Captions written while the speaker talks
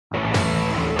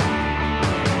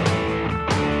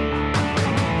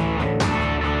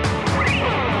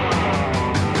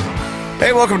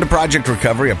Hey, welcome to Project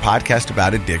Recovery, a podcast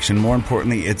about addiction. More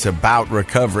importantly, it's about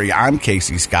recovery. I'm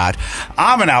Casey Scott.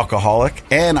 I'm an alcoholic,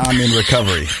 and I'm in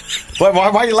recovery. Why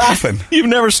are you laughing? You've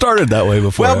never started that way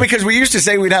before. Well, because we used to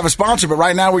say we'd have a sponsor, but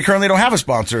right now we currently don't have a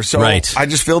sponsor. So right. I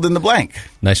just filled in the blank.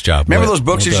 Nice job. Remember those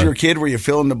books as you were a kid where you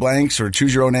fill in the blanks or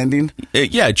choose your own ending?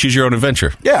 Yeah, choose your own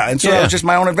adventure. Yeah, and so that was just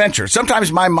my own adventure.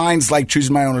 Sometimes my mind's like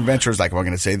choosing my own adventure. It's like, am I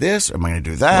going to say this? Am I going to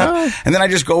do that? Well, and then I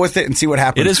just go with it and see what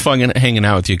happens. It is fun hanging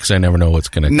out with you because I never know what's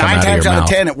going to come out of your mouth. 9 times out of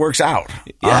 10, it works out.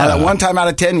 Yeah. 1 time out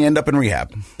of 10, you end up in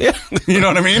rehab. Yeah. You know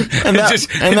what I mean? And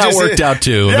that worked out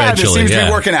too, eventually. Yeah, it just seems to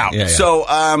be working out. Yeah.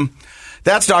 So,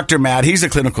 that's Dr. Matt. He's a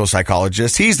clinical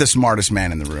psychologist. He's the smartest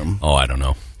man in the room. Oh, I don't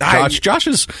know. Josh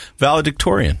is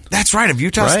valedictorian. That's right, of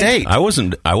Utah State. I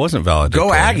wasn't valedictorian.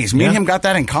 Go Aggies. Me and him got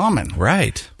that in common.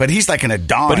 Right. But he's like an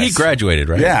Adonis. But he graduated,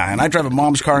 right? Yeah, and I drive a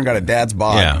mom's car and got a dad's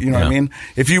bod. Yeah, you know what I mean?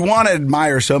 If you want to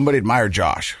admire somebody, admire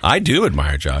Josh. I do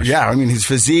admire Josh. Yeah, I mean, his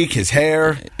physique, his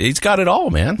hair. He's got it all,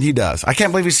 man. He does. I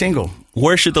can't believe he's single.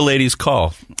 Where should the ladies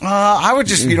call? I would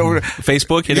just,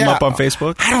 Facebook? Hit him up on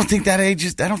Facebook? I don't think that age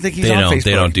is, I don't think he's on Facebook.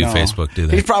 They don't do Facebook, do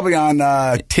they? He's probably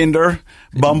on Tinder,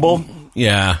 Bumble.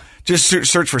 Yeah. Just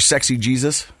search for Sexy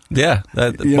Jesus. Yeah,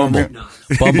 Bumble.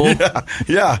 Bumble.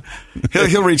 Yeah.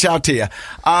 He'll reach out to you.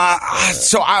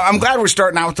 So I'm glad we're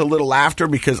starting out with a little laughter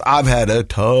because I've had a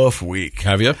tough week.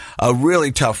 Have you? A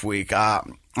really tough week. I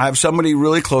have somebody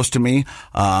really close to me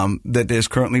that is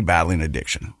currently battling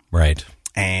addiction. Right.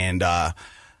 And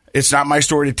it's not my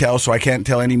story to tell, so I can't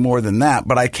tell any more than that.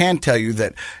 But I can tell you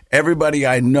that everybody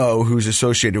I know who's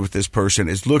associated with this person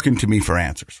is looking to me for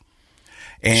answers.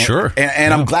 And, sure.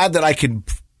 And I'm glad that I could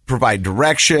provide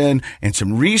direction and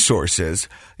some resources,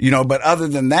 but other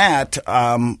than that,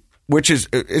 which is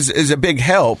a big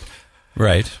help.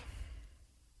 Right.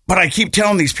 But I keep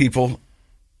telling these people,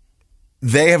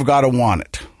 they have got to want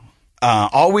it.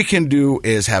 All we can do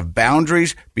is have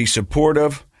boundaries, be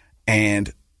supportive,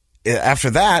 and after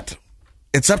that,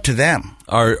 it's up to them.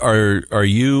 Are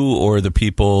you or the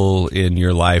people in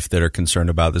your life that are concerned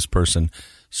about this person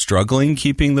struggling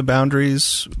keeping the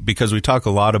boundaries? Because we talk a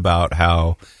lot about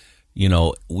how,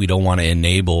 we don't want to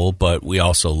enable, but we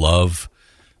also love,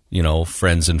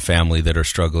 friends and family that are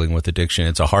struggling with addiction.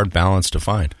 It's a hard balance to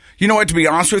find. You know what? To be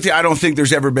honest with you, I don't think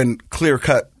there's ever been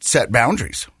clear-cut set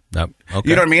boundaries. Nope. Okay.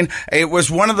 You know what I mean? It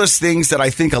was one of those things that I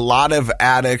think a lot of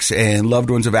addicts and loved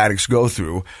ones of addicts go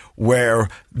through where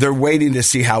they're waiting to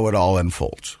see how it all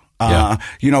unfolds.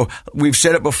 We've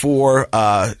said it before,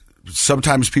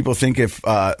 sometimes people think if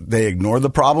they ignore the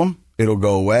problem, it'll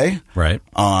go away. Right.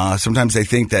 Sometimes they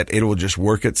think that it will just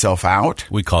work itself out.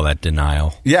 We call that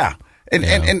denial. Yeah.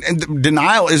 And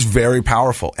denial is very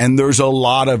powerful, and there's a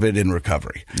lot of it in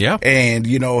recovery. Yeah. And,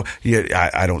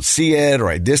 I don't see it, or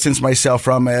I distance myself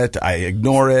from it. I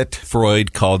ignore it.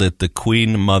 Freud called it the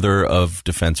queen mother of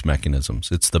defense mechanisms.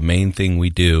 It's the main thing we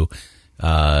do,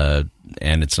 and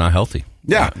it's not healthy.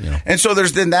 Yeah. And so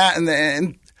there's then that,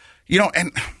 and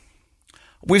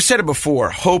we've said it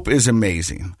before, hope is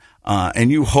amazing.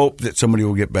 And you hope that somebody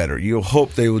will get better. You'll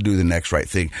hope they will do the next right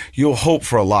thing. You'll hope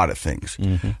for a lot of things.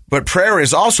 Mm-hmm. But prayer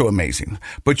is also amazing.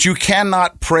 But you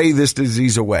cannot pray this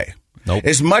disease away. Nope.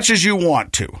 As much as you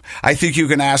want to. I think you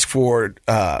can ask for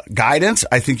guidance.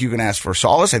 I think you can ask for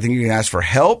solace. I think you can ask for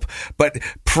help. But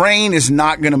praying is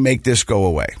not going to make this go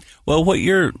away. Well, what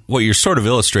you're sort of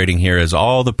illustrating here is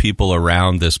all the people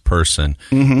around this person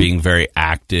being very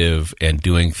active and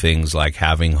doing things like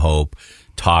having hope,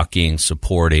 talking,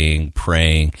 supporting,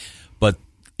 praying. But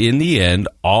in the end,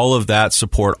 all of that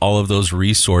support, all of those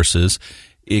resources,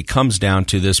 it comes down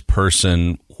to this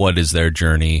person. What is their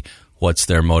journey? What's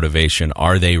their motivation?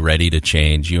 Are they ready to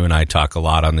change? You and I talk a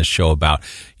lot on this show about,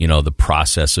 the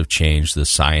process of change, the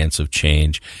science of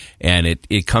change. And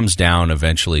it comes down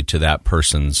eventually to that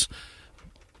person's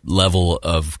level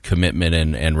of commitment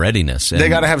and readiness. And they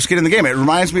got to have skin in the game. It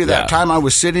reminds me of that time I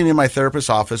was sitting in my therapist's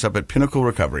office up at Pinnacle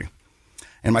Recovery.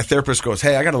 And my therapist goes,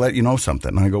 "Hey, I got to let you know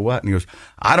something." And I go, "What?" And he goes,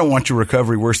 "I don't want your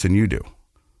recovery worse than you do."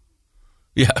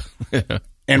 Yeah.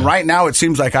 And right now it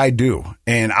seems like I do.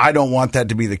 And I don't want that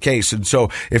to be the case. And so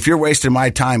if you're wasting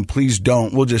my time, please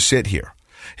don't. We'll just sit here.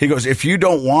 He goes, if you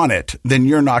don't want it, then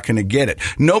you're not going to get it.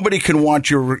 Nobody can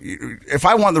want if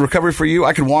I want the recovery for you,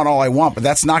 I can want all I want, but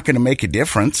that's not going to make a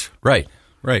difference. Right.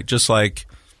 Just like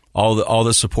all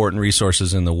the support and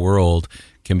resources in the world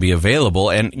can be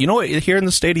available. And you know what? Here in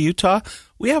the state of Utah,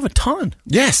 we have a ton.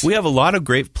 Yes. We have a lot of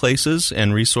great places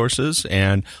and resources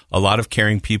and a lot of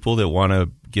caring people that want to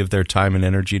give their time and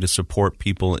energy to support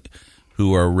people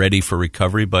who are ready for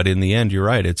recovery. But in the end, you're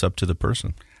right. It's up to the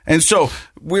person. And so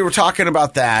we were talking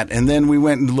about that, and then we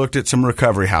went and looked at some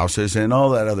recovery houses and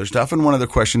all that other stuff. And one of the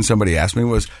questions somebody asked me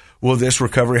was, will this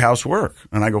recovery house work?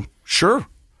 And I go, sure.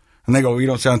 And they go, you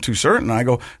don't sound too certain. And I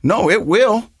go, no, it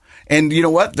will. And you know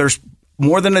what? There's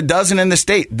more than a dozen in the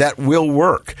state that will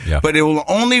work. Yeah. But it will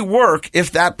only work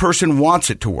if that person wants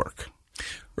it to work.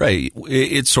 Right.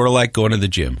 It's sort of like going to the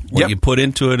gym. What you put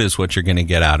into it is what you're going to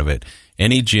get out of it.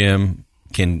 Any gym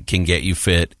can get you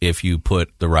fit if you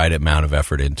put the right amount of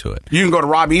effort into it. You can go to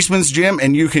Rob Eastman's gym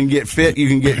and you can get fit, you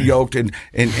can get yoked, and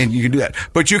you can do that.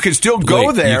 But you can still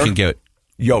go there. You can get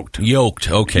yoked.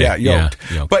 Okay. Yeah, yoked.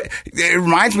 Yeah. But it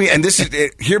reminds me, and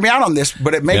hear me out on this,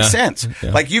 but it makes sense.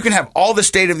 Yeah. Like you can have all the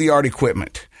state-of-the-art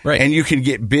equipment. Right. And you can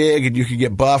get big and you can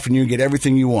get buff and you can get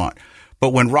everything you want. But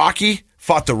when Rocky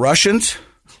fought the Russians,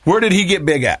 where did he get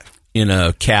big at? In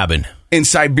a cabin. In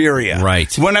Siberia.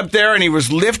 Right. Went up there and he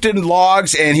was lifting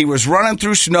logs and he was running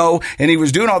through snow and he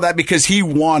was doing all that because he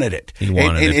wanted it. He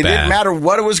wanted and it it bad. didn't matter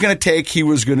what it was going to take, he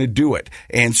was going to do it.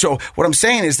 And so what I'm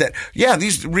saying is that,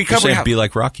 these recovery houses. Be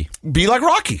like Rocky. Be like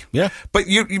Rocky. Yeah. But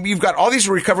you've got all these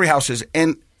recovery houses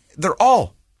and they're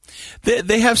all.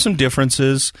 They have some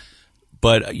differences,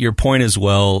 but your point is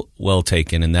well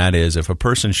taken. And that is if a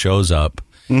person shows up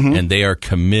and they are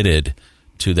committed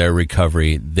to their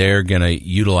recovery, they're going to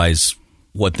utilize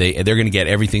they're going to get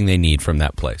everything they need from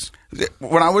that place.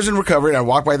 When I was in recovery, I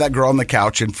walked by that girl on the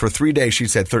couch, and for 3 days she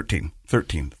said 13,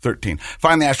 13, 13.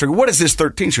 Finally, I asked her, what is this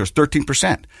 13? She goes,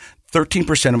 13%.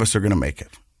 13% of us are going to make it.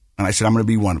 And I said, I'm going to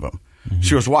be one of them. Mm-hmm.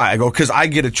 She goes, why? I go, because I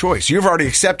get a choice. You've already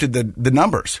accepted the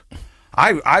numbers.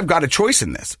 I've got a choice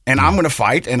in this, and I'm going to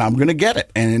fight, and I'm going to get it.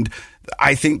 And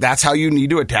I think that's how you need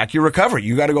to attack your recovery.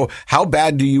 You got to go, how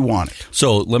bad do you want it?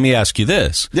 So let me ask you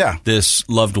this. Yeah. This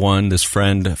loved one, this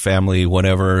friend, family,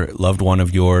 whatever, loved one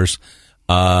of yours,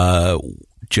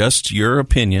 just your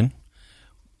opinion,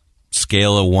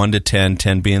 scale of 1 to 10,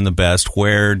 10 being the best,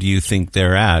 where do you think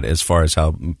they're at as far as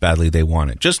how badly they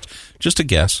want it? Just a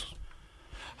guess.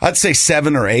 I'd say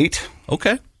 7 or 8.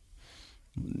 Okay.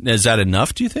 Is that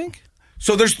enough, do you think?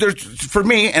 So there's for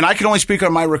me, and I can only speak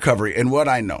on my recovery and what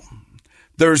I know.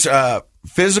 There's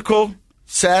physical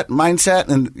mindset,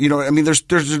 and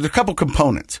there's a couple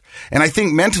components. And I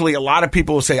think mentally, a lot of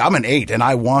people will say, I'm an 8 and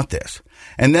I want this.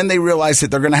 And then they realize that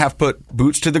they're going to have to put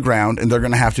boots to the ground and they're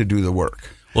going to have to do the work.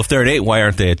 Well, if they're at 8, why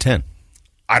aren't they at 10?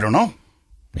 I don't know.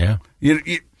 Yeah.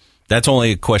 That's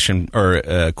only a question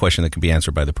that can be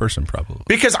answered by the person, probably.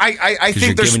 Because I think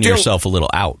you're there's giving still yourself a little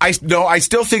out. I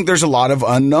still think there's a lot of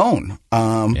unknown.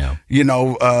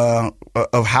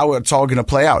 Of how it's all going to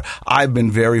play out. I've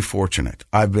been very fortunate.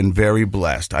 I've been very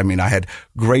blessed. I mean, I had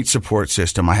great support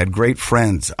system. I had great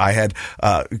friends. I had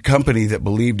a company that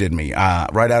believed in me.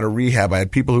 Right out of rehab, I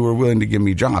had people who were willing to give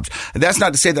me jobs. That's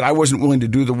not to say that I wasn't willing to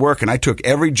do the work, and I took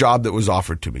every job that was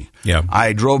offered to me. Yeah.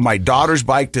 I drove my daughter's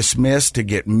bike to Smith's to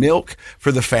get milk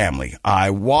for the family. I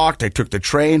walked. I took the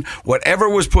train. Whatever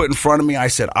was put in front of me, I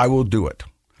said, I will do it.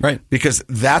 Right. Because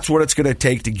that's what it's going to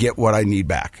take to get what I need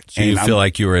back. So you feel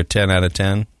like you were a 10 out of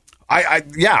 10?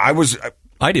 I was.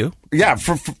 I do. Yeah.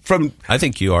 From I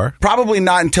think you are. Probably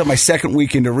not until my second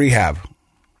week into rehab.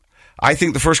 I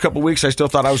think the first couple of weeks, I still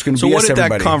thought I was going to be BS everybody. So what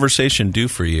did that conversation do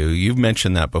for you? You've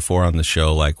mentioned that before on the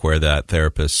show, like where that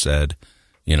therapist said,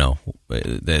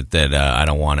 that I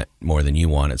don't want it more than you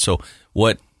want it. So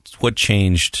what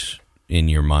changed in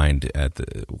your mind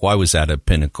why was that a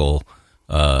pinnacle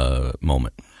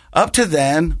moment? Up to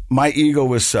then, my ego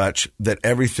was such that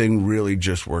everything really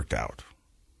just worked out.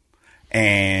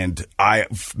 And I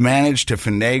managed to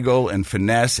finagle and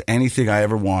finesse anything I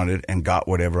ever wanted and got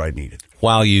whatever I needed.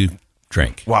 While you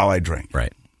drank. While I drank.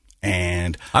 Right.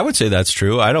 And I would say that's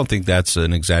true. I don't think that's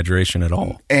an exaggeration at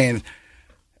all. And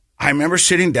I remember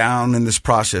sitting down in this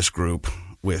process group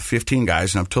with 15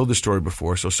 guys, and I've told this story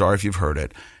before, so sorry if you've heard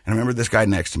it. And I remember this guy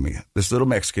next to me, this little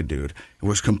Mexican dude,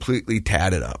 was completely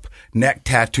tatted up. Neck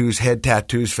tattoos, head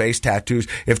tattoos, face tattoos.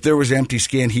 If there was empty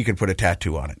skin, he could put a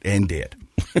tattoo on it, and did.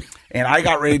 And I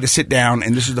got ready to sit down,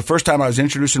 and this is the first time I was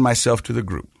introducing myself to the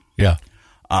group. Yeah.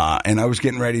 And I was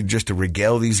getting ready just to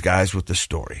regale these guys with the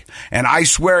story. And I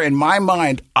swear in my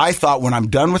mind, I thought when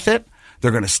I'm done with it, they're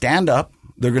going to stand up,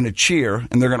 they're going to cheer,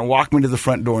 and they're going to walk me to the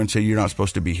front door and say, you're not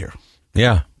supposed to be here.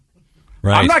 Yeah.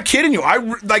 Right. I'm not kidding you.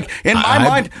 In my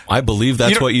mind. I believe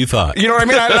that's what you thought. You know what I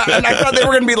mean? I thought they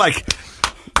were going to be like,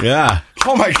 yeah.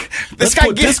 Oh my! Let's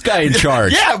put this guy in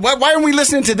charge. Yeah. Why aren't we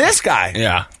listening to this guy?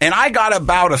 Yeah. And I got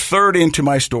about a third into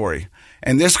my story,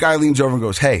 and this guy leans over and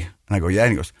goes, "Hey," and I go, "Yeah,"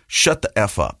 and he goes, "Shut the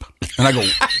F up," and I go,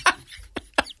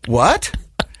 "What?"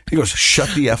 He goes, "Shut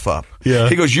the F up." Yeah.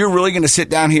 He goes, "You're really going to sit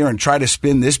down here and try to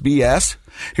spin this BS?"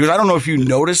 He goes, I don't know if you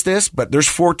noticed this, but there's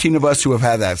 14 of us who have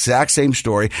had that exact same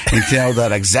story and tell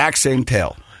that exact same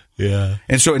tale. Yeah.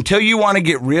 And so until you want to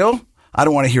get real, I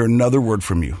don't want to hear another word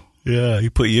from you. Yeah, he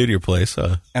put you in your place,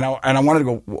 huh? And I wanted to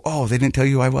go, oh, they didn't tell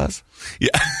you who I was?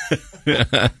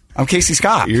 Yeah. I'm Casey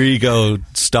Scott. Your ego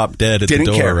stopped dead at the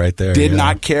door care. right there. Did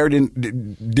not care. Didn't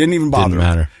even bother. Didn't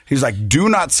matter. He was like, do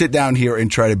not sit down here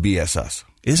and try to BS us.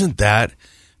 Isn't that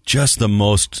just the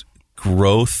most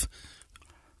growth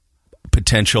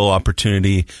potential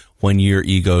opportunity when your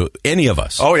ego, any of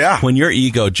us. Oh, yeah. When your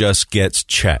ego just gets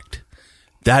checked.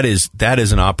 That is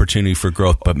an opportunity for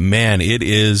growth. But man, it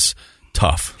is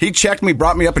tough. He checked me,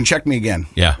 brought me up, and checked me again.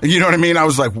 Yeah. You know what I mean? I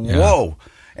was like, whoa.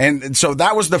 And so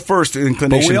that was the first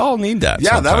inclination. But we all need that. Yeah,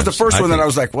 sometimes. That was the first one that I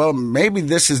was like, well, maybe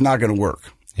this is not going to work.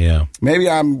 Yeah. Maybe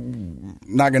I'm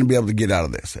not going to be able to get out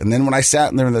of this. And then when I sat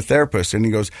in there with the therapist, and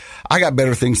he goes, I got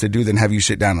better things to do than have you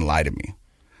sit down and lie to me.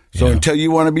 So until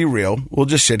you want to be real, we'll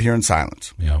just sit here in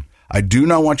silence. Yeah. I do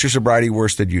not want your sobriety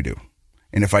worse than you do.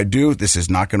 And if I do, this is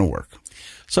not going to work.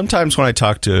 Sometimes when I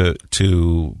talk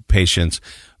to patients,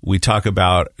 we talk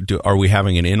about, are we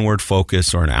having an inward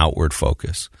focus or an outward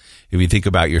focus? If you think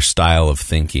about your style of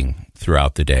thinking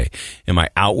throughout the day, am I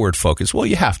outward focused? Well,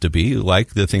 you have to be.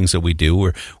 Like the things that we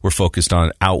do, we're focused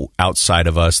on outside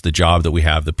of us, the job that we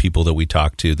have, the people that we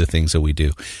talk to, the things that we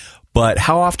do. But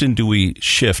how often do we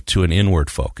shift to an inward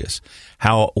focus?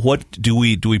 What do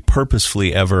we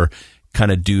purposefully ever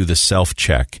kind of do the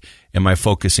self-check? Am I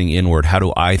focusing inward? How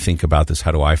do I think about this?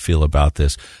 How do I feel about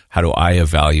this? How do I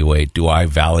evaluate? Do I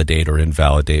validate or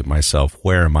invalidate myself?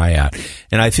 Where am I at?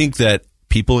 And I think that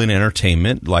people in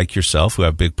entertainment like yourself who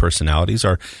have big personalities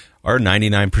are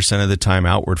 99% of the time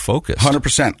outward focused.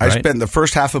 100%. Right? I spent the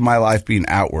first half of my life being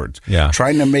outwards. Yeah.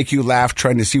 Trying to make you laugh,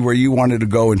 trying to see where you wanted to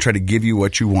go and try to give you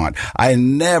what you want. I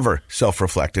never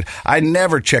self-reflected. I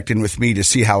never checked in with me to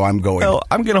see how I'm going. Well,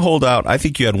 I'm going to hold out. I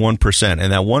think you had 1%.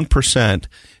 And that 1%,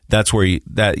 that's where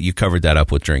you covered that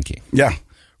up with drinking. Yeah.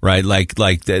 Right? Like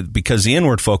that, because the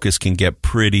inward focus can get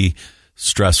pretty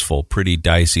stressful, pretty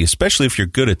dicey, especially if you're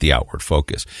good at the outward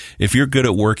focus. If you're good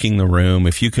at working the room,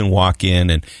 if you can walk in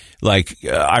and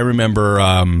I remember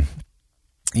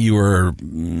you were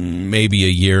maybe a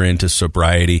year into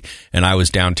sobriety and I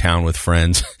was downtown with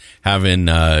friends having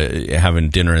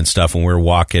dinner and stuff, and we were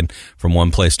walking from one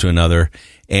place to another,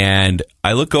 and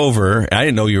I look over, and I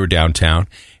didn't know you were downtown,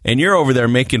 and you're over there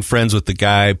making friends with the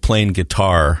guy playing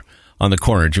guitar on the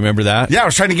corner. Do you remember that? Yeah, I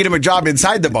was trying to get him a job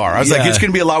inside the bar. I was like, it's going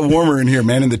to be a lot warmer in here,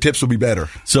 man, and the tips will be better.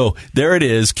 So there it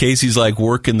is. Casey's like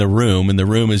working the room, and the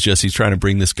room is just, he's trying to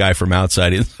bring this guy from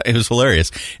outside in. It was hilarious.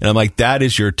 And I'm like, that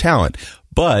is your talent.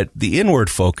 But the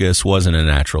inward focus wasn't a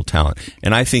natural talent.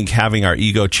 And I think having our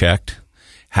ego checked,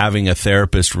 having a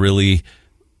therapist really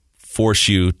force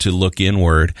you to look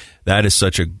inward, that is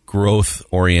such a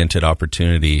growth-oriented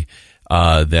opportunity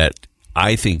that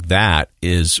I think that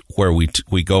is where we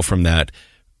go from that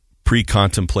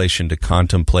pre-contemplation to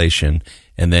contemplation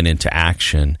and then into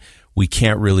action. We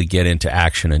can't really get into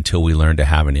action until we learn to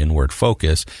have an inward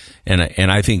focus. And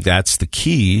I think that's the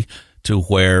key to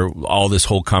where all this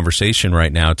whole conversation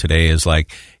right now today is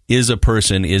like, is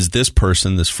this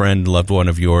person, this friend, loved one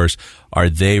of yours, are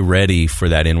they ready for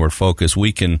that inward focus?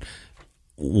 We can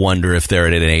wonder if they're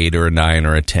at an 8 or a 9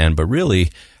 or a 10, but really,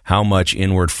 how much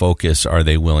inward focus are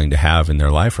they willing to have in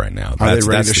their life right now? Are they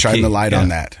ready to shine the light on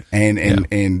that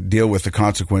and deal with the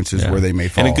consequences where they may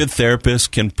fall? And a good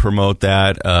therapist can promote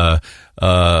that. A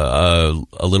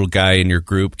little guy in your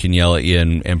group can yell at you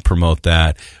and promote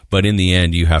that. But in the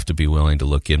end, you have to be willing to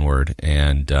look inward.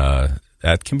 And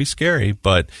that can be scary.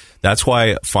 But that's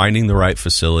why finding the right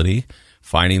facility,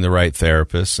 finding the right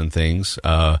therapists and things,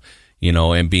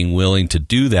 and being willing to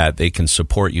do that, they can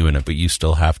support you in it, but you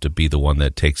still have to be the one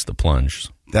that takes the plunge.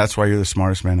 That's why you're the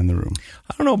smartest man in the room.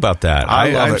 I don't know about that.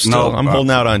 I love it. I'm holding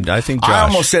out on, I think Josh. I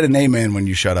almost said an amen when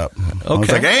you shut up. Okay. I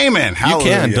was like, amen.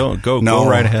 Hallelujah. You can. Go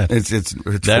right ahead. It's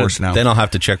forced now. Then I'll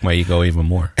have to check my ego even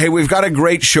more. Hey, we've got a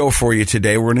great show for you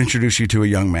today. We're going to introduce you to a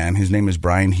young man. His name is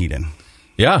Bryan Hedin.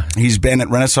 Yeah. He's been at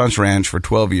Renaissance Ranch for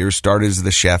 12 years, started as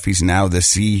the chef. He's now the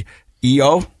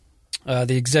CEO.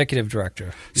 The executive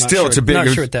director. Not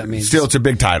sure what that means. Still, it's a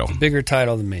big title. Bigger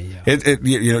title than me. Yeah.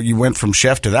 You went from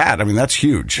chef to that. I mean, that's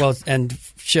huge. Well, and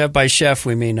by chef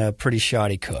we mean a pretty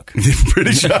shoddy cook.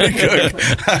 Pretty shoddy cook.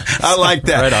 I like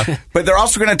that. Right on. But they're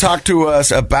also going to talk to us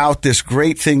about this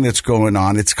great thing that's going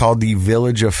on. It's called the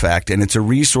Village Effect, and it's a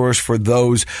resource for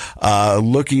those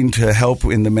looking to help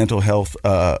in the mental health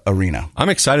arena. I'm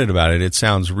excited about it. It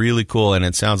sounds really cool, and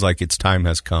it sounds like its time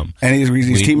has come. And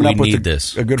he's teaming up with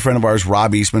a good friend of ours,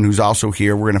 Rob Eastman, who's also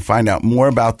here. We're going to find out more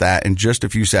about that in just a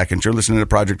few seconds. You're listening to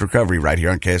Project Recovery right here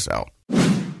on KSL.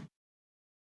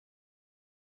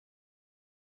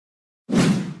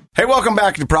 Hey, welcome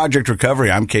back to Project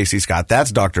Recovery. I'm Casey Scott.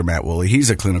 That's Dr. Matt Woolley.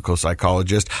 He's a clinical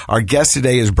psychologist. Our guest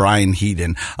today is Bryan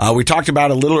Hedin. We talked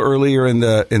about a little earlier in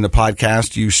the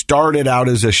podcast. You started out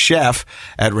as a chef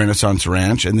at Renaissance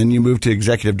Ranch, and then you moved to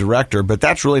executive director, but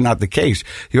that's really not the case.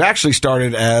 You actually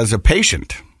started as a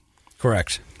patient.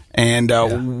 Correct. And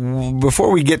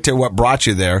before we get to what brought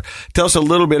you there, tell us a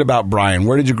little bit about Bryan.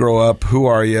 Where did you grow up? Who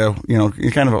are you? You know,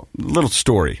 kind of a little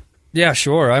story. Yeah,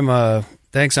 sure.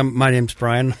 Thanks. My name's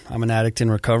Bryan. I'm an addict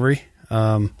in recovery.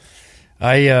 My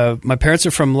parents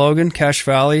are from Logan, Cache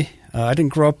Valley. I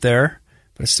didn't grow up there,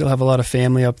 but I still have a lot of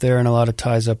family up there and a lot of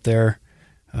ties up there.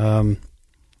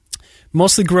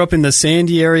 Mostly grew up in the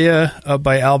Sandy area up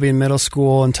by Albion Middle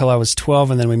School until I was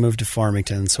 12, and then we moved to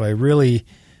Farmington. So I really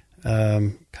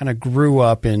kind of grew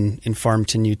up in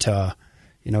Farmington, Utah,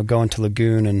 going to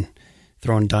Lagoon and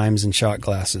throwing dimes and shot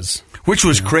glasses. Which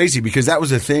was crazy because that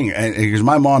was a thing. Because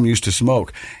my mom used to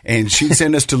smoke, and she'd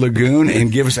send us to Lagoon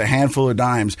and give us a handful of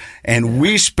dimes, and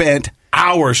we spent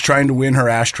hours trying to win her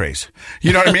ashtrays.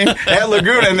 You know what I mean? At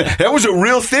Lagoon, and that was a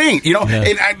real thing. And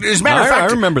as a matter of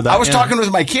fact, I remember that. I was talking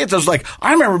with my kids. I was like,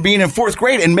 I remember being in fourth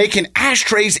grade and making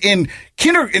ashtrays in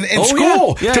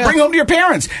school to bring home to your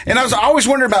parents. And I was always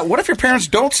wondering about, what if your parents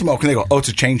don't smoke? And they go, oh, it's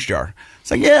a change jar. It's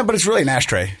like, yeah, but it's really an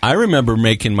ashtray. I remember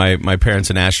making my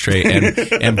parents an ashtray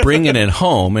and bringing it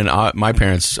home. And my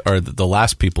parents are the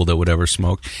last people that would ever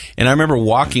smoke. And I remember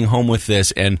walking home with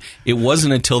this, and it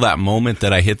wasn't until that moment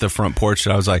that I hit the front porch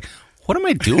that I was like, what am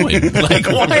I doing? Like,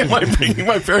 why am I bringing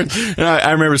my parents? And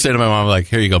I remember saying to my mom, like,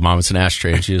 here you go, Mom, it's an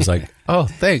ashtray. And she was like, oh,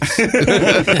 thanks. I'm going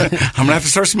to have to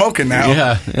start smoking now.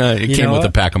 Yeah, it came with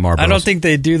a pack of Marlboros. I don't think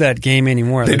they do that game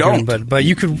anymore. They don't. But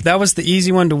you could. That was the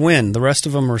easy one to win. The rest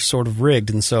of them are sort of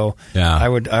rigged, and so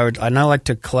I now like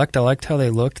to collect. I liked how they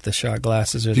looked, the shot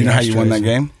glasses. Or do you know how you won that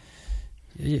game?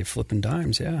 Yeah, you're flipping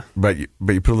dimes, yeah. But you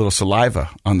put a little saliva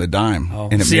on the dime. Oh.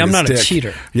 And it See, made I'm not stick. a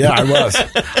cheater. Yeah, I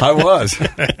was.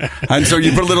 And so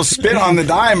you put a little spit on the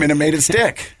dime and it made it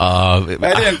stick.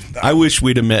 I wish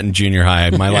we'd have met in junior high.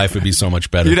 My life would be so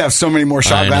much better. You'd have so many more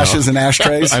shot glasses and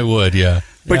ashtrays. I would, yeah.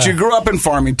 But you grew up in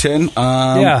Farmington.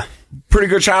 Yeah. Pretty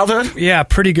good childhood? Yeah,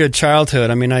 pretty good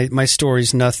childhood. I mean, my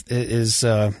story's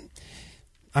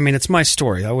it's my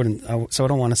story. So I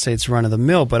don't want to say it's run of the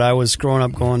mill, but I was growing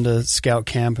up going to scout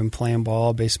camp and playing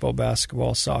ball, baseball,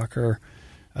 basketball, soccer,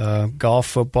 golf,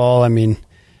 football. I mean,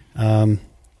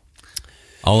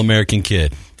 All-American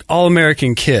kid.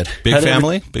 All-American kid. Big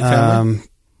family?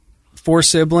 4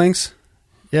 siblings.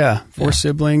 Yeah, 4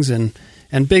 siblings and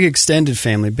big extended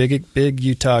family, big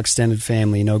Utah extended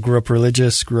family. Grew up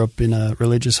religious, grew up in a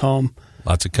religious home.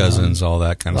 Lots of cousins, all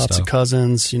that kind of stuff. Lots of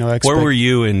cousins, Where were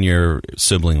you in your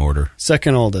sibling order?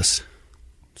 Second oldest.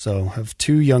 So I have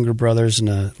 2 younger brothers and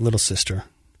a little sister,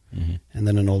 and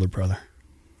then an older brother.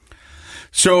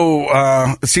 So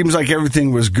it seems like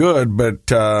everything was good, but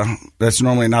that's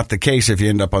normally not the case if you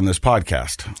end up on this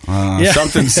podcast.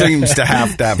 Something seems to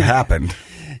have happened.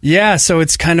 Yeah, so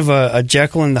it's kind of a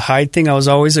Jekyll and the Hyde thing. I was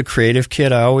always a creative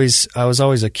kid. I was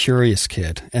always a curious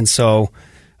kid, and so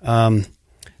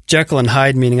Jekyll and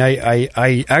Hyde, meaning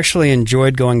I actually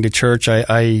enjoyed going to church.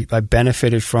 I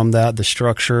benefited from that, the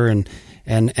structure,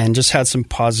 and just had some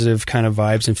positive kind of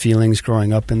vibes and feelings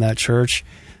growing up in that church.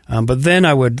 But then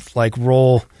I would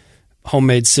roll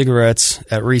homemade cigarettes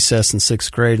at recess in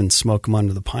 6th grade and smoke them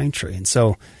under the pine tree. And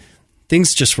so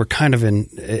things just were kind of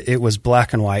it was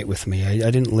black and white with me.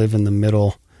 I didn't live in the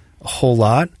middle a whole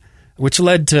lot, which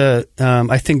led to,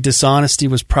 I think dishonesty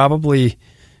was probably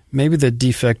maybe the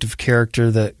defect of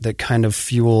character that kind of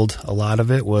fueled a lot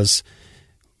of it, was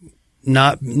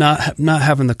not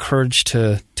having the courage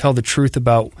to tell the truth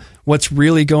about what's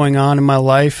really going on in my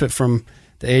life from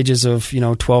the ages of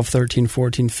 12, 13,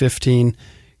 14, 15,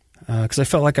 because I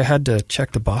felt like I had to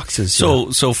check the boxes.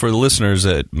 So for the listeners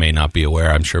that may not be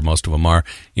aware, I'm sure most of them are,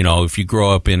 if you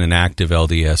grow up in an active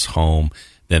LDS home,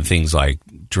 then things like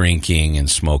drinking and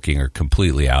smoking are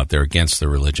completely out there, against the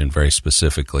religion very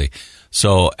specifically.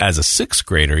 So as a 6th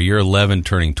grader, you're 11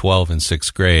 turning 12 in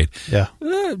 6th grade. Yeah.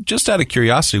 Just out of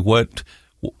curiosity,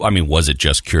 was it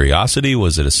just curiosity?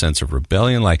 Was it a sense of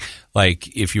rebellion? Like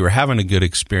if you were having a good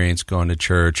experience going to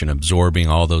church and absorbing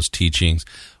all those teachings,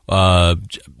 why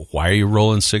are you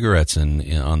rolling cigarettes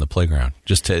on the playground?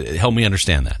 Just to help me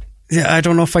understand that. Yeah, I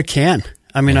don't know if I can.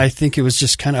 I mean, I think it was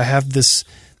just kind of, I have this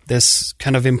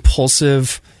kind of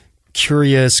impulsive,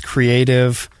 curious,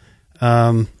 creative,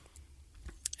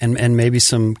 and maybe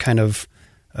some kind of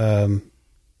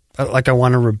like I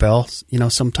want to rebel,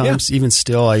 sometimes. Even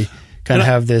still, I kind of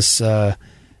have this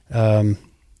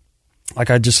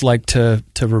I just like to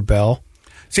rebel.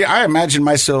 See, I imagine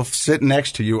myself sitting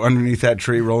next to you underneath that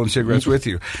tree, rolling cigarettes with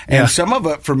you. And some of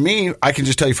it, for me, I can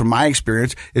just tell you from my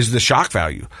experience, is the shock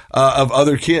value of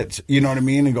other kids. You know what I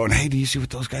mean? And going, hey, do you see what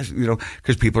those guys,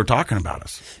 because people are talking about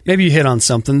us. Maybe you hit on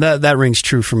something. That rings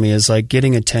true for me, is like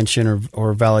getting attention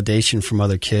or validation from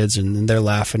other kids, and they're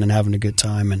laughing and having a good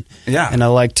time. And I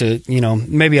like to,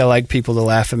 maybe I like people to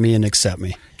laugh at me and accept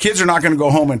me. Kids are not going to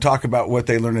go home and talk about what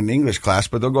they learned in English class,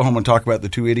 but they'll go home and talk about the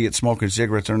two idiots smoking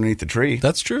cigarettes underneath the tree.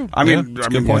 That's true. I mean,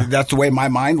 that's the way my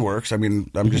mind works. I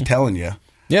mean, I'm just telling you.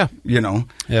 Yeah.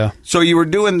 Yeah. So you were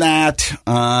doing that.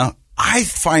 I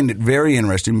find it very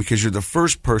interesting because you're the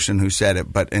first person who said it,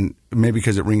 and maybe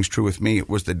because it rings true with me, it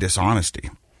was the dishonesty,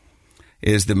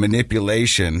 is the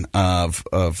manipulation of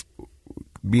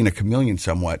being a chameleon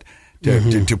somewhat.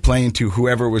 To play into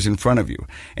whoever was in front of you.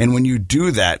 And when you do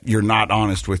that, you're not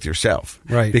honest with yourself.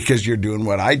 Right. Because you're doing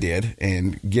what I did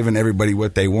and giving everybody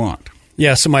what they want.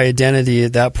 Yeah, so my identity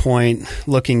at that point,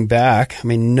 looking back, I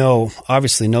mean,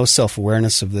 obviously no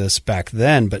self-awareness of this back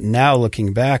then, but now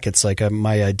looking back, it's like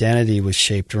my identity was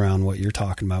shaped around what you're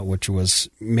talking about, which was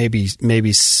maybe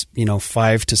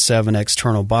 5 to 7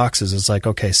 external boxes. It's like,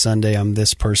 okay, Sunday I'm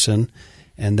this person,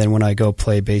 and then when I go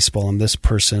play baseball, I'm this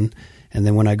person. And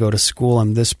then when I go to school,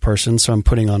 I'm this person. So I'm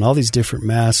putting on all these different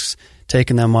masks,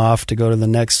 taking them off to go to the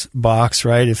next box,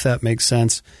 right? If that makes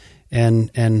sense. And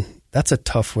that's a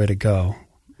tough way to go.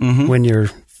 Mm-hmm. When you're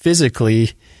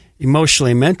physically,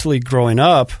 emotionally, mentally growing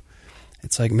up,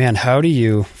 it's like, man, how do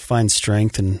you find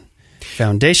strength and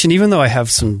foundation? Even though I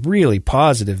have some really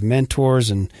positive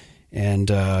mentors and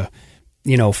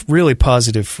really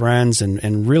positive friends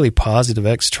and really positive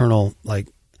external,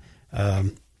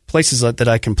 places that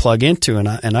I can plug into, and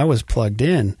I was plugged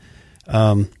in.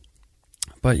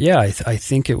 But yeah, I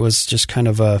think it was just kind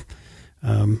of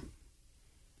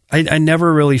I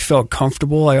never really felt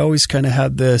comfortable. I always kind of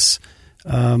had this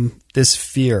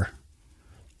fear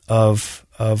of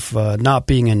not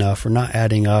being enough or not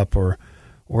adding up or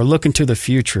looking to the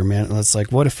future, man. It's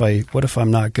like, what if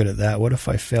I'm not good at that? What if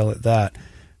I fail at that?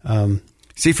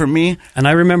 See, for me, and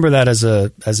I remember that as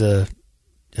a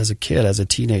kid, as a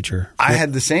teenager. I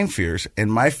had the same fears,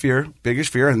 and my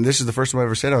biggest fear, and this is the first time I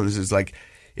ever said on this, is like,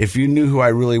 if you knew who I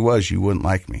really was, you wouldn't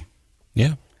like me.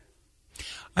 Yeah.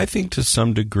 I think to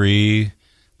some degree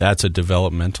that's a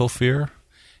developmental fear,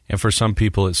 and for some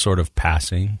people it's sort of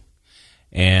passing.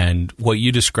 And what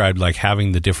you described, like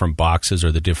having the different boxes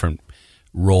or the different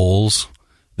roles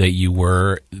that you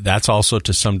were, that's also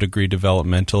to some degree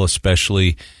developmental,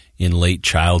 especially in late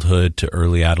childhood to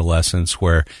early adolescence,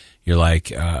 where you're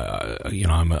like,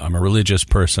 I'm a religious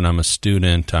person, I'm a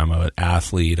student, I'm an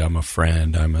athlete, I'm a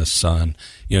friend, I'm a son.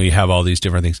 You have all these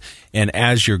different things. And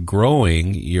as you're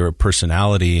growing, your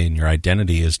personality and your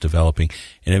identity is developing.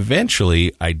 And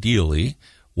eventually, ideally,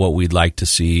 what we'd like to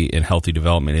see in healthy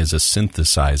development is a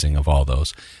synthesizing of all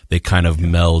those. They kind of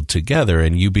meld together,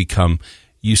 and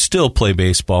you still play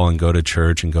baseball and go to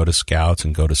church and go to scouts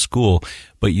and go to school,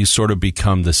 but you sort of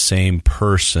become the same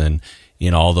person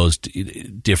in all those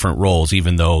different roles.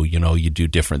 Even though, you do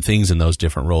different things in those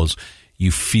different roles,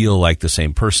 you feel like the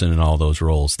same person in all those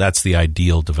roles. That's the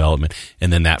ideal development.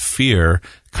 And then that fear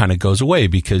kind of goes away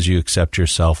because you accept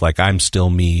yourself like, I'm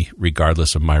still me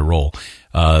regardless of my role.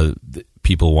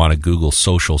 People want to Google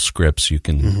social scripts. You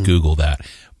can Google that.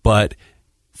 But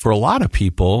for a lot of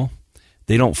people,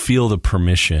 they don't feel the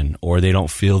permission or they don't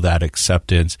feel that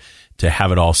acceptance to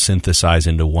have it all synthesized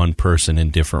into one person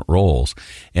in different roles.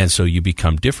 And so you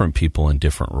become different people in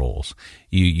different roles.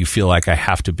 You feel like I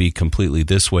have to be completely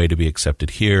this way to be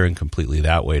accepted here and completely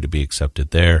that way to be accepted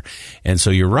there. And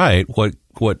so you're right.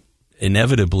 What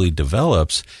inevitably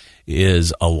develops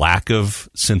is a lack of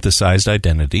synthesized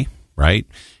identity, right?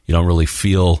 You don't really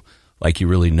feel like you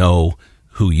really know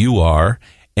who you are.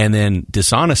 And then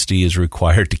dishonesty is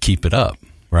required to keep it up.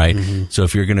 Right. Mm-hmm. So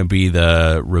if you're going to be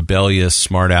the rebellious,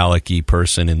 smart alecky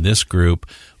person in this group,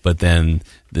 but then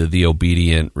the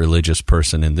obedient religious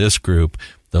person in this group,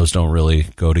 those don't really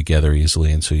go together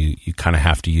easily. And so you kind of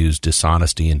have to use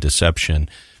dishonesty and deception,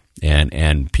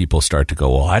 and people start to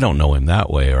go, well, I don't know him that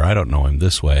way, or I don't know him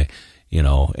this way,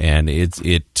 and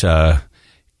it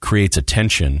creates a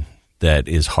tension that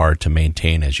is hard to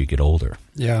maintain as you get older.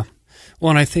 Yeah.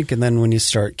 Well, and I think, and then when you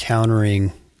start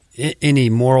countering any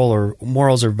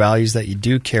morals or values that you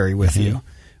do carry with you,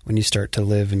 when you start to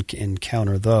live and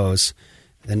counter those,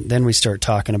 then we start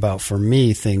talking about, for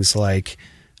me, things like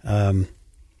I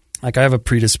have a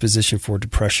predisposition for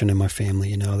depression in my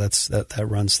family. That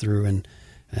runs through, and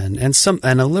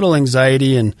a little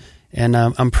anxiety, and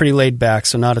I'm pretty laid back,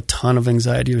 so not a ton of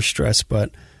anxiety or stress.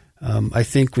 But I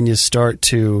think when you start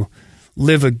to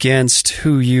live against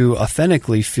who you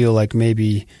authentically feel like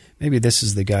maybe this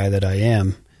is the guy that I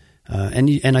am.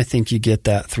 And I think you get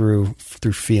that through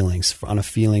feelings, on a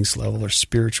feelings level or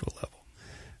spiritual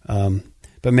level.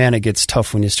 But man, it gets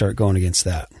tough when you start going against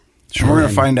that. Sure. We're going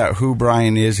to find out who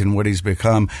Bryan is and what he's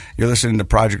become. You're listening to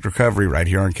Project Recovery right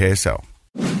here on KSL.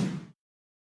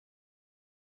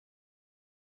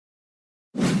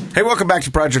 Hey, welcome back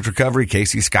to Project Recovery.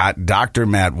 Casey Scott, Dr.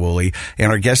 Matt Woolley,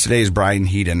 and our guest today is Bryan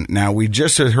Hedin. Now, we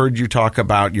just heard you talk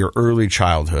about your early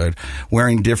childhood,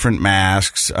 wearing different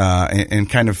masks, and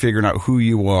kind of figuring out who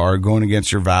you are, going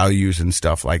against your values and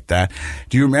stuff like that.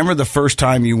 Do you remember the first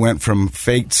time you went from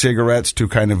fake cigarettes to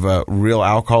kind of a real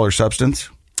alcohol or substance?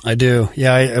 I do.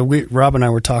 Yeah, Rob and I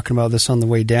were talking about this on the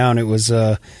way down. It was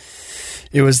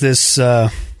this.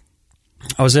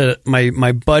 I was at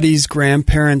my buddy's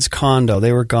grandparents' condo.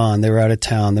 They were gone. They were out of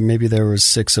town. Maybe there was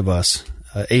 6 of us,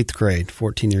 8th grade,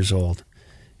 14 years old.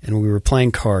 And we were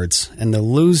playing cards. And the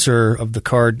loser of the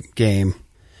card game,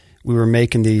 we were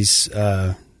making these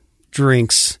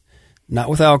drinks, not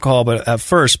with alcohol, but at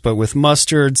first, but with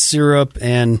mustard, syrup,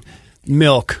 and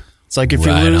milk. It's like if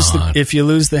you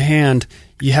lose the hand,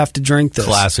 you have to drink this.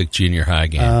 Classic junior high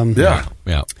game.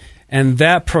 Yeah. And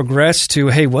that progressed to,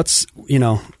 hey, let's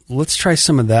try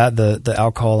some of that, the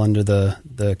alcohol under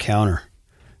the counter.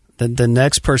 The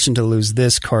next person to lose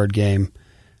this card game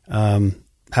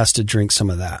has to drink some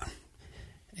of that.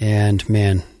 And,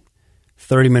 man,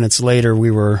 30 minutes later,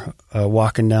 we were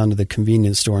walking down to the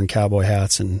convenience store in cowboy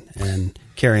hats and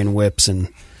carrying whips. And,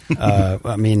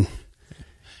 I mean...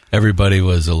 Everybody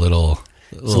was a little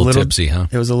tipsy, huh?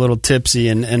 It was a little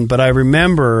tipsy. But I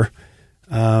remember...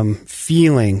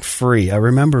 feeling free. I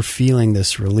remember feeling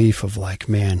this relief of like,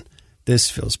 man, this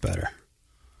feels better.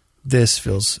 This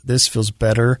feels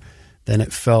better than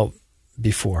it felt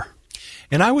before.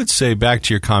 And I would say, back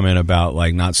to your comment about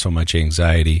like not so much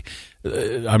anxiety,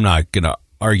 I'm not going to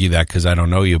argue that because I don't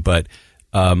know you, but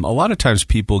a lot of times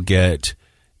people get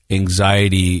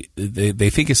anxiety. They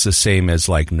think it's the same as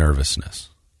like nervousness,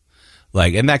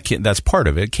 like, and that's part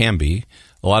of it. Can be.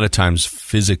 A lot of times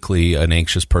physically an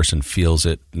anxious person feels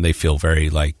it and they feel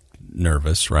very like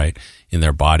nervous, right, in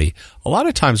their body. A lot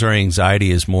of times our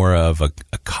anxiety is more of a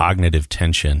cognitive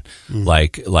tension,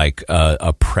 like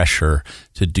a pressure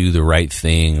to do the right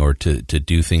thing or to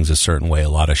do things a certain way, a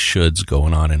lot of shoulds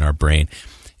going on in our brain.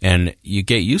 And you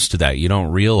get used to that. You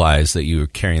don't realize that you're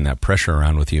carrying that pressure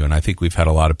around with you. And I think we've had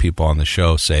a lot of people on the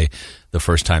show say the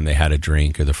first time they had a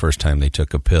drink or the first time they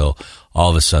took a pill,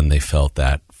 all of a sudden they felt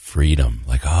that freedom,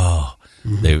 like,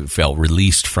 they felt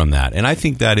released from that. And I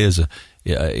think that is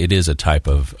it is a type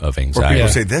of anxiety. Or people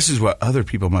say, this is what other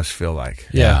people must feel like.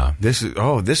 Yeah. This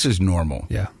is normal.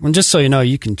 Yeah. Well, just so you know,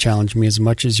 you can challenge me as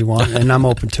much as you want, and I'm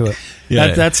open to it.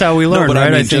 That's how we learn, but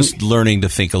right? I mean, just learning to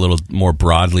think a little more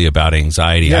broadly about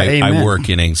anxiety. Yeah, I work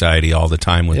in anxiety all the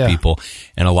time with people,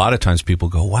 and a lot of times people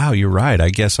go, wow, you're right. I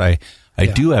guess I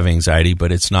do have anxiety,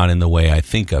 but it's not in the way I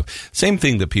think of. Same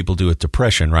thing that people do with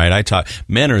depression, right?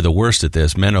 Men are the worst at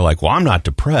this. Men are like, well, I'm not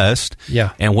depressed.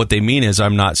 Yeah. And what they mean is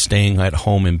I'm not staying at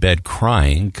home in bed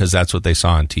crying, because that's what they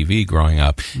saw on TV growing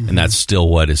up. Mm-hmm. And that's still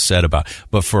what is said about.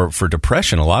 But for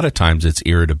depression, a lot of times it's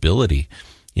irritability.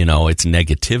 It's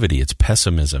negativity, it's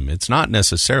pessimism. It's not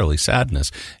necessarily sadness.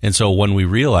 And so when we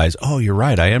realize, oh, you're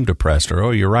right, I am depressed, or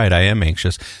oh, you're right, I am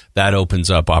anxious, that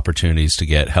opens up opportunities to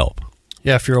get help.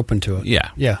 Yeah, if you're open to it.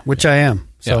 Yeah. Yeah, which I am.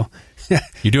 So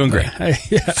you're doing great.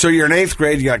 So you're in 8th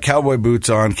grade, you got cowboy boots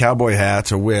on, cowboy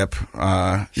hats, a whip,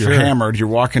 you're hammered, you're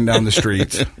walking down the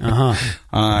streets,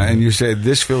 and you say,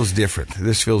 this feels different,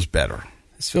 this feels better.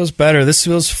 This feels better, this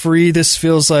feels free, this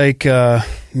feels like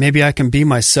maybe I can be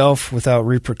myself without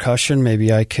repercussion,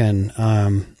 maybe I can,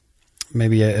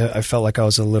 I felt like I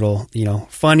was a little,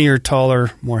 funnier,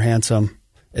 taller, more handsome,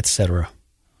 etc.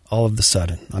 All of the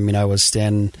sudden. I mean, I was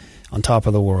standing on top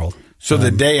of the world. So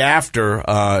the day after,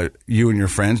 you and your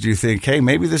friends, do you think, hey,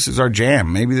 maybe this is our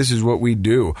jam, maybe this is what we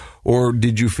do? Or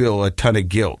did you feel a ton of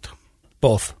guilt?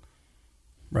 Both.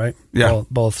 Right? Yeah.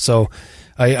 Both. So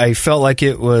I felt like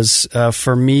it was,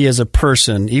 for me as a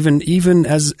person, even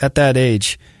as at that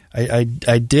age, I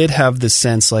did have this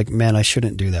sense like, man, I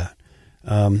shouldn't do that.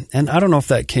 And I don't know if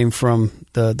that came from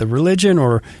the religion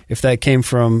or if that came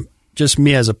from just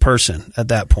me as a person at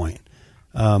that point.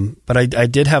 But I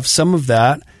did have some of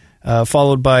that,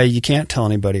 followed by, you can't tell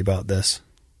anybody about this.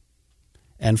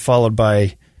 And followed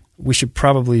by, we should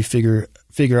probably figure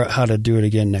out how to do it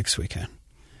again next weekend.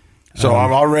 So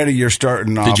already you're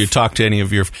starting off. Did you talk to any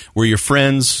of were your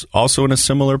friends also in a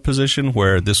similar position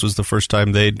where this was the first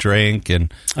time they drank?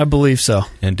 And I believe so.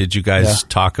 And did you guys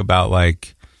talk about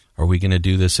like, are we going to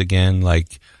do this again?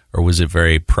 Like, or was it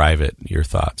very private, your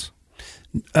thoughts?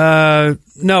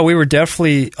 No, we were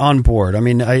definitely on board. I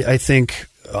mean, I think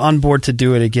on board to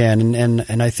do it again.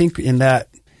 And I think in that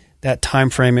time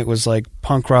frame, it was like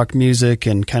punk rock music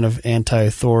and kind of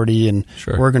anti-authority, and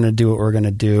Sure. we're going to do what we're going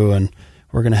to do, and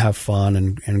we're going to have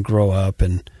fun and grow up.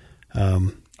 And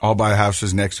all buy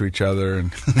houses next to each other,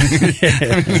 and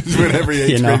it's what every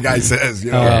 8th grade guy says.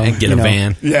 You know? And get a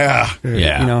van. Yeah.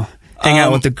 Yeah. Hang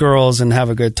out with the girls and have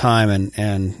a good time,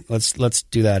 and let's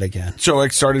do that again. So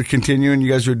it started continuing.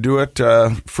 You guys would do it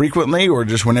frequently, or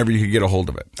just whenever you could get a hold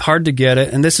of it? Hard to get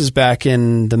it, and this is back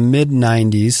in the mid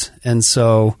 '90s, and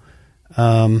so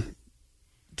at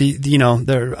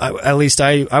least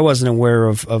I wasn't aware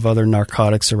of other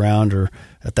narcotics around, or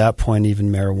at that point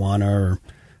even marijuana, or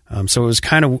so it was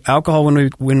kind of alcohol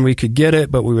when we could get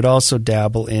it, but we would also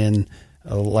dabble in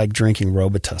like drinking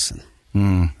Robitussin.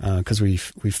 Because we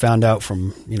found out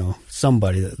from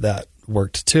somebody that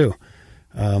worked too,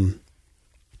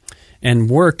 and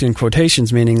worked in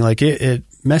quotations, meaning like it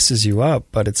messes you up,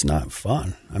 but it's not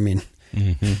fun. I mean,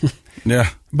 Yeah.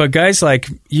 But guys like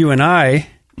you and I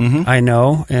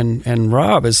know, and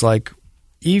Rob is like,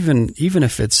 even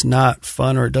if it's not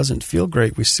fun or it doesn't feel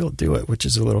great, we still do it, which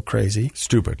is a little crazy.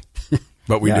 Stupid,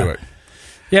 but we do it.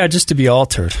 Yeah, just to be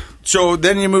altered. So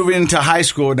then you move into high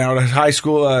school. Now, at high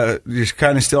school, you're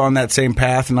kind of still on that same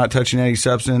path, not touching any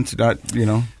substance,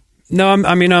 No,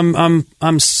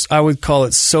 I would call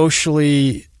it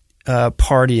socially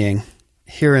partying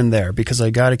here and there, because I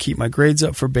got to keep my grades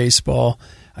up for baseball.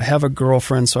 I have a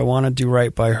girlfriend, so I want to do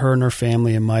right by her and her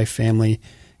family and my family,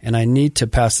 and I need to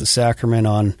pass the sacrament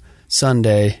on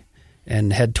Sunday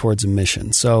and head towards a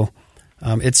mission. So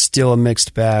it's still a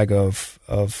mixed bag of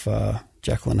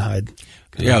Jekyll and Hyde.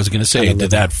 Yeah, I was going to say,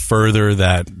 did that further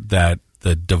the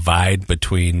divide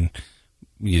between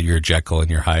your Jekyll and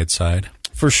your Hyde side?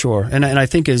 For sure. And I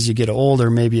think as you get older,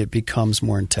 maybe it becomes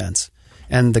more intense,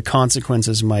 and the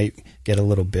consequences might get a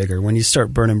little bigger when you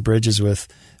start burning bridges with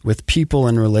people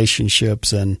and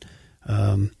relationships, and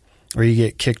or you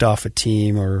get kicked off a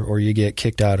team, or you get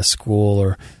kicked out of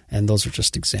school, and those are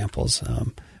just examples.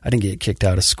 I didn't get kicked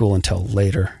out of school until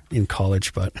later in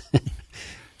college, but...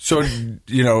 So,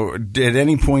 at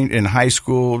any point in high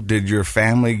school, did your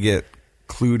family get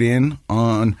clued in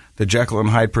on the Jekyll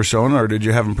and Hyde persona, or did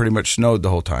you have them pretty much snowed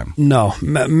the whole time? No.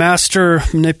 Master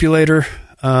manipulator,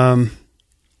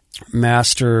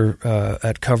 master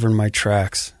at covering my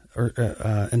tracks,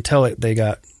 until they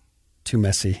got too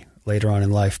messy later on in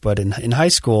life. But in high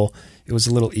school, it was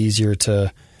a little easier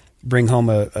to bring home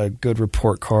a good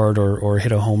report card or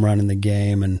hit a home run in the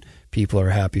game, and people are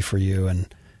happy for you,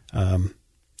 and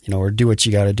or do what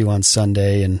you got to do on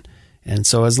Sunday. And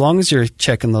so as long as you're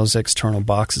checking those external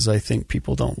boxes, I think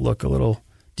people don't look a little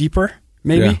deeper,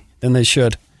 maybe, than they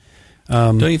should.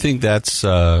 Don't you think that's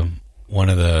one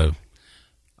of the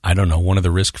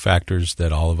risk factors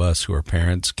that all of us who are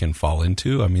parents can fall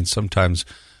into? I mean, sometimes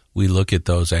we look at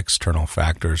those external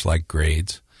factors like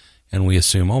grades, and we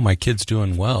assume, my kid's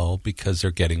doing well because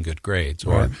they're getting good grades,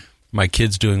 or my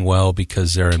kid's doing well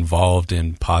because they're involved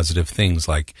in positive things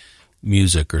like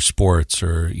music or sports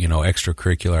or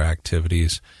extracurricular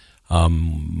activities.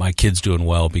 My kid's doing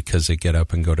well because they get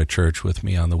up and go to church with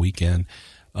me on the weekend.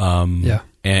 And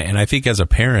I think as a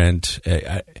parent,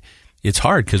 it's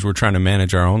hard because we're trying to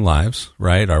manage our own lives,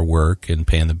 right? Our work and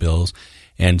paying the bills,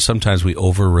 and sometimes we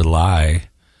over rely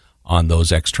on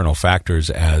those external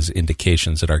factors as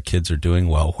indications that our kids are doing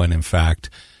well, when in fact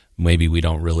maybe we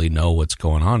don't really know what's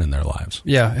going on in their lives.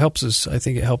 Yeah, it helps us. I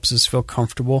think it helps us feel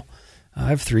comfortable. I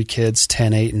have 3 kids,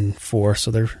 10, 8, and 4,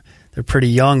 so they're pretty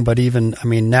young. But even,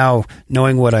 now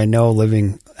knowing what I know,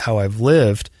 living how I've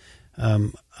lived,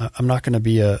 I'm not going to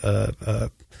be a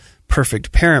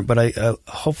perfect parent, but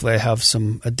hopefully I have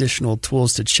some additional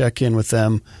tools to check in with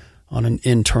them on an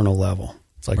internal level.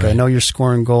 It's like, I know you're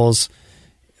scoring goals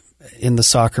in the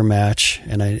soccer match,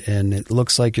 and it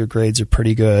looks like your grades are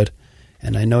pretty good,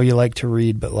 and I know you like to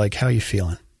read, but like, how you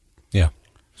feeling? Yeah.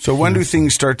 So when do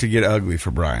things start to get ugly for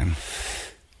Bryan?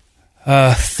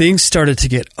 Things started to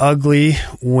get ugly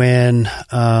when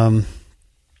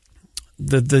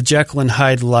the Jekyll and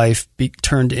Hyde life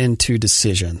turned into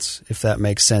decisions, if that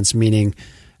makes sense, meaning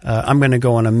I'm going to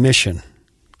go on a mission.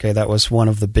 Okay, that was one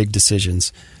of the big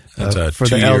decisions. That's a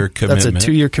 2-year commitment. That's a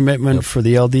 2-year commitment for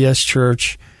the LDS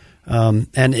Church.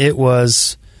 And it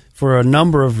was for a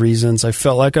number of reasons. I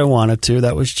felt like I wanted to.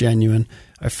 That was genuine.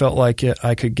 I felt like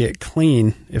I could get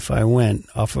clean if I went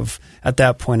off of, at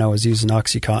that point I was using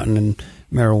OxyContin and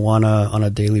marijuana on a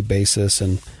daily basis.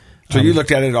 And so you looked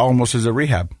at it almost as a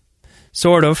rehab.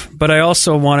 Sort of, but I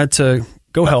also wanted to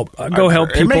Go help people.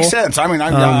 It makes sense. I mean,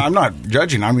 I'm not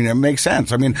judging. I mean, it makes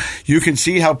sense. I mean, you can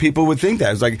see how people would think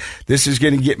that. It's like, this is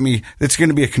going to get me, it's going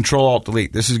to be a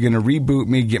Control-Alt-Delete. This is going to reboot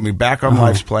me, get me back on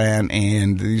life's plan,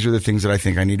 and these are the things that I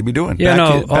think I need to be doing.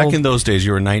 Yeah, back in those days,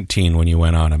 you were 19 when you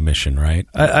went on a mission, right?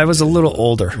 I was a little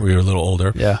older. You were a little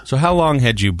older? Yeah. So how long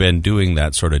had you been doing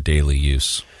that sort of daily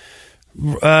use?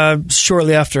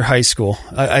 Shortly after high school.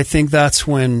 I think that's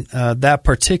when that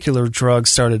particular drug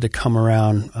started to come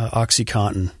around,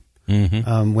 OxyContin,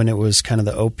 when it was kind of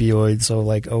the opioids, so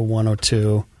like 01,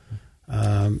 02,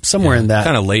 somewhere in that.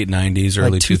 Kind of late 90s,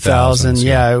 early like 2000.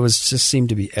 Yeah, it was just seemed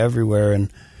to be everywhere.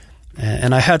 And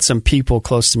I had some people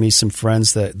close to me, some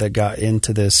friends that got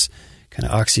into this kind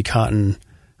of OxyContin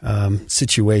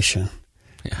situation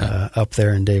up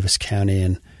there in Davis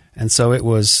County. And so it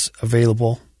was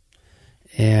available.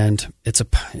 And it's a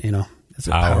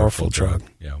powerful drug.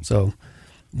 Yeah. So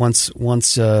once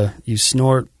you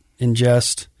snort,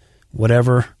 ingest,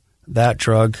 whatever, that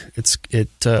drug,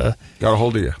 got a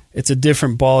hold of you. It's a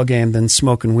different ball game than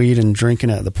smoking weed and drinking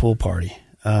at the pool party.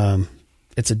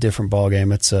 It's a different ball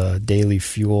game. It's a daily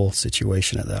fuel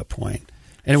situation at that point,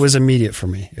 and it was immediate for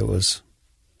me. It was.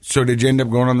 So did you end up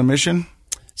going on the mission?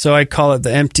 So I call it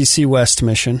the MTC West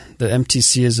mission. The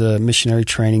MTC is a missionary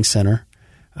training center.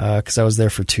 Because I was there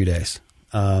for 2 days.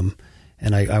 And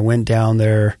I went down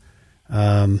there,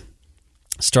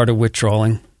 started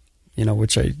withdrawing,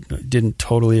 which I didn't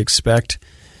totally expect.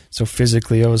 So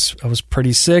physically I was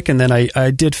pretty sick. And then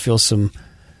I did feel some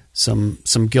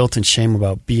guilt and shame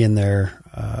about being there,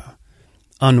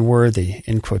 unworthy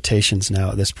in quotations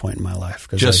now at this point in my life.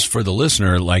 Just for the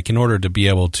listener, like in order to be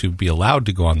able to be allowed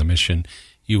to go on the mission,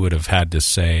 you would have had to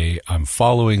say, I'm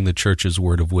following the church's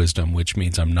word of wisdom, which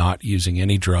means I'm not using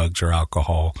any drugs or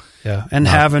alcohol. Yeah, and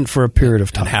haven't for a period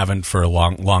of time. And haven't for a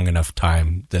long enough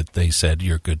time that they said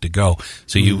you're good to go.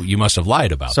 So you must have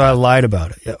lied about that. So I lied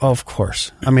about it. Yeah, of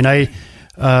course. I mean, I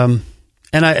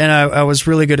was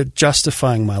really good at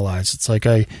justifying my lies. It's like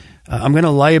I'm going to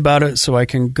lie about it so I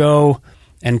can go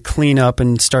and clean up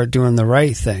and start doing the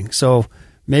right thing. So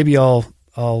maybe I'll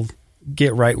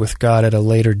get right with God at a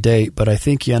later date, but I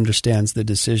think He understands the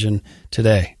decision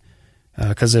today.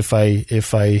 Because if I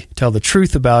tell the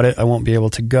truth about it, I won't be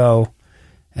able to go,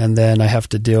 and then I have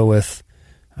to deal with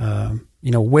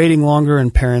waiting longer,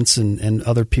 and parents and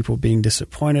other people being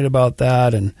disappointed about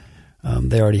that, and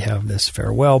they already have this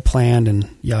farewell planned, and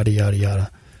yada yada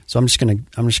yada. So I'm just gonna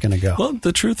go. Well,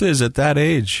 the truth is, at that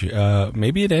age,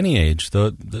 maybe at any age,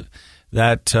 that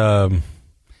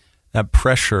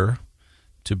pressure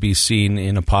to be seen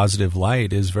in a positive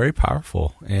light is very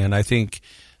powerful. And I think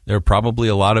there are probably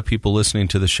a lot of people listening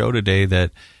to the show today that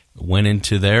went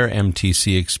into their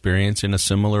MTC experience in a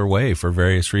similar way for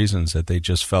various reasons, that they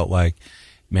just felt like,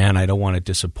 man, I don't want to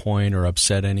disappoint or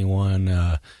upset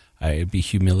anyone. It'd be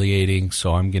humiliating,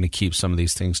 so I'm going to keep some of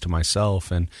these things to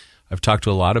myself. And I've talked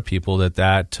to a lot of people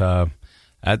that's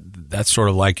sort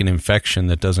of like an infection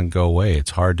that doesn't go away.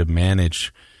 It's hard to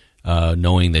manage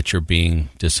knowing that you're being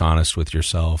dishonest with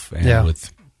yourself and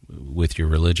with your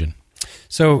religion.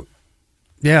 So,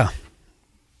 yeah,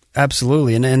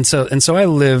 absolutely. And so I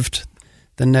lived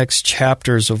the next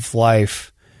chapters of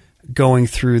life going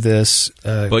through this.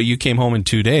 But you came home in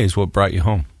 2 days. What brought you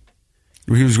home?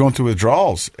 He was going through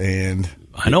withdrawals, and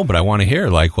I know, but I want to hear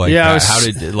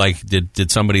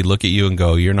did somebody look at you and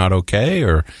go, "You're not okay,"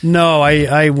 or no?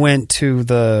 I went to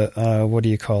the what do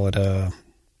you call it? A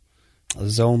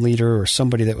zone leader or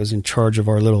somebody that was in charge of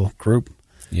our little group.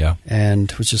 Yeah. And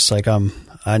was just like, I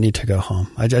need to go home.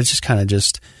 I just kind of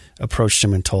approached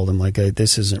him and told him, like,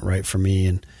 this isn't right for me.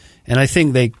 And I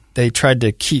think they tried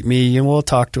to keep me, and we'll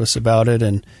talk to us about it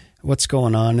and what's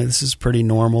going on. And this is pretty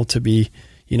normal to be,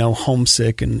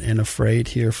 homesick and afraid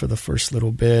here for the first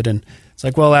little bit. And it's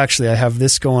like, well, actually I have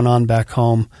this going on back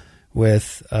home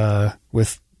with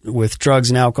drugs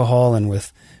and alcohol and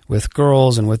with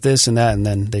girls and with this and that. And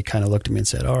then they kind of looked at me and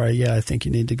said, all right, yeah, I think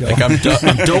you need to go. Like I'm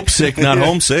dope sick, not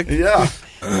homesick. Yeah.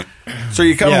 So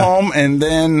you come home, and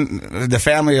then the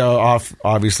family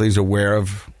obviously is aware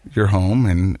of your home,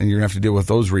 and you're going to have to deal with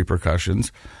those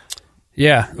repercussions.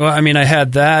 Yeah. Well, I mean, I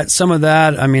had that, some of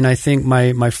that. I mean, I think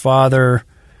my father,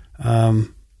 I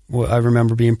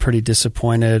remember being pretty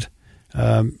disappointed.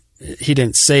 He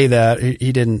didn't say that.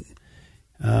 He didn't,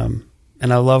 and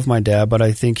I love my dad, but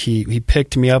I think he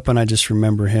picked me up, and I just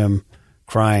remember him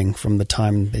crying from the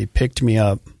time they picked me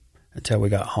up until we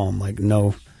got home, like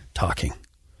no talking,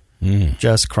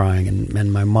 just crying.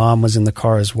 And my mom was in the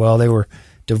car as well. They were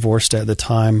divorced at the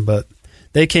time, but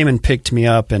they came and picked me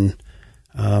up, and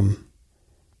I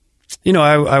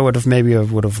would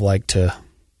have liked to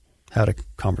had a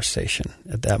conversation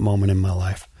at that moment in my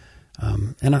life.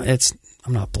 And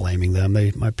I'm not blaming them.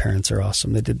 My parents are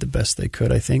awesome. They did the best they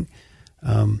could, I think.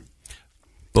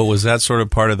 But was that sort of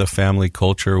part of the family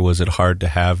culture? Was it hard to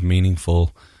have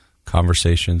meaningful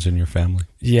conversations in your family?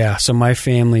 Yeah. So my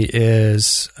family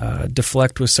is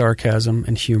deflect with sarcasm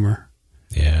and humor.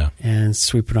 Yeah. And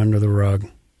sweep it under the rug,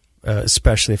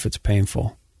 especially if it's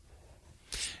painful.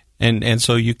 And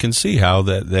so you can see how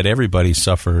that everybody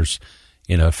suffers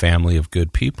in a family of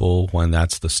good people when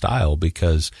that's the style,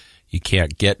 because you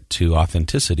can't get to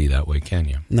authenticity that way, can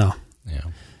you? No. Yeah.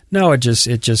 No, it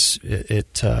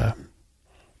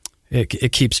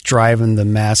keeps driving the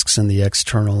masks and the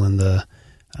external and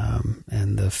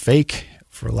the fake,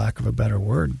 for lack of a better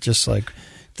word. Just like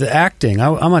the acting,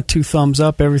 I'm a 2 thumbs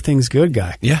up, everything's good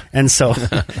guy. Yeah. And so,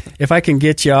 if I can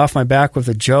get you off my back with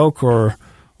a joke or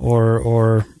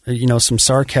some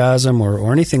sarcasm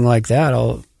or anything like that,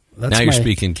 now you're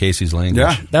speaking Casey's language.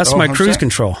 Yeah. That's my cruise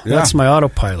control. Yeah. That's my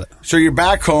autopilot. So you're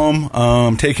back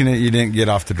home, taking it. You didn't get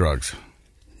off the drugs.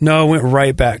 No, I went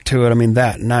right back to it. I mean,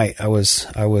 that night I was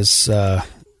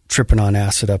tripping on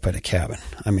acid up at a cabin.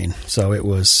 I mean, so it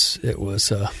was.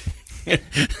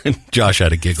 Josh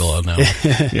had a giggle on that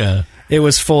one. Yeah, it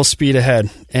was full speed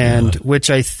ahead, and which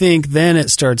I think then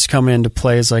it starts coming into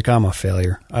play as like I'm a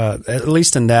failure. At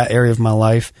least in that area of my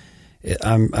life,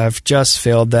 I've just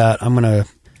failed that.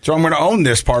 So I'm gonna own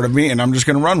this part of me, and I'm just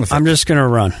gonna run with it. I'm just gonna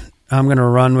run. I'm gonna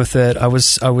run with it. I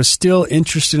was still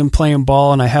interested in playing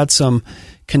ball, and I had some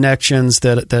connections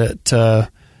that I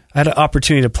had an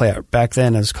opportunity to play at. Back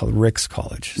then it was called Rick's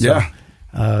College. So,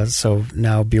 yeah. So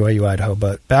now BYU Idaho,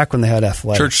 but back when they had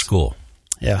athletics. Church school.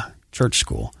 Yeah, church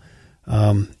school.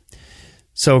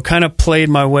 So kind of played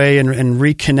my way and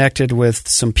reconnected with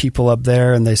some people up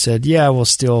there, and they said, yeah,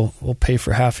 we'll pay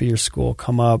for half of your school.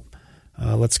 Come up.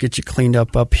 Let's get you cleaned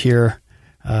up here.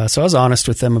 So I was honest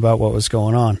with them about what was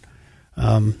going on.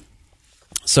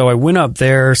 So I went up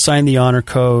there, signed the honor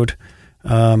code,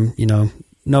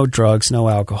 no drugs, no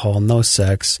alcohol, no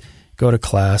sex, go to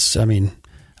class. I mean,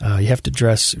 you have to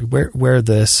dress, wear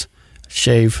this,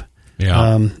 shave.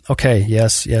 Yeah. Okay.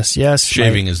 Yes.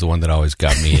 Shaving is the one that always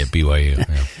got me at BYU.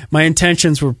 Yeah. My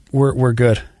intentions were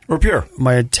good. We're pure.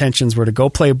 My intentions were to go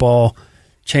play ball,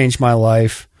 change my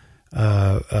life,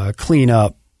 clean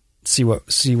up, see what,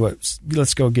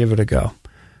 let's go give it a go.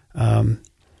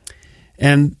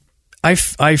 And I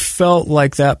felt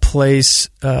like that place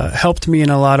helped me in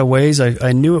a lot of ways.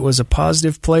 I knew it was a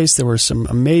positive place. There were some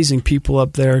amazing people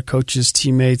up there, coaches,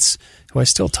 teammates who I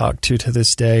still talk to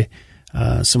this day,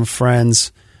 some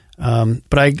friends.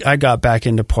 But I got back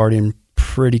into partying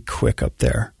pretty quick up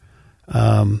there,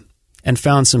 and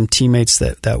found some teammates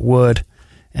that would,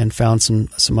 and found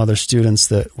some other students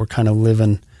that were kind of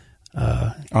living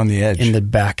on the edge in the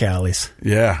back alleys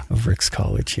of Rick's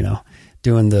College,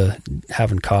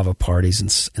 having kava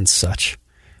parties and such.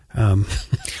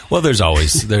 Well, there's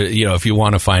always if you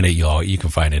want to find it, you can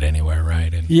find it anywhere,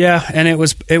 right? And it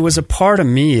was a part of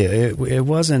me. It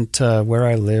wasn't where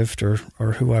I lived or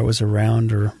who I was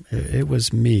around, or it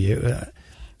was me.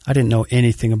 I didn't know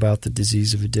anything about the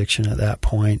disease of addiction at that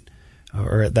point,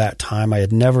 or at that time. I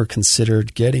had never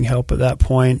considered getting help at that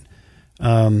point.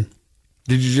 Did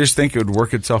you just think it would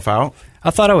work itself out?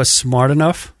 I thought I was smart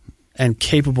enough and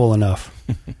capable enough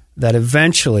that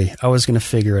eventually I was going to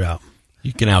figure it out.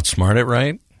 You can outsmart it,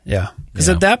 right? Yeah. Because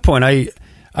at that point,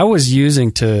 I was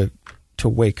using to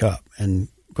wake up and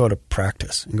go to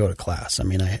practice and go to class. I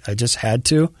mean, I just had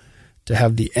to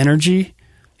have the energy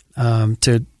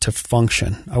to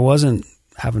function. I wasn't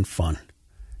having fun.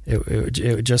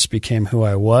 It just became who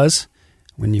I was.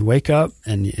 When you wake up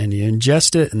and you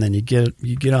ingest it, and then you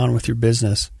get on with your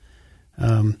business.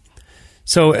 But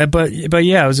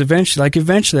yeah, it was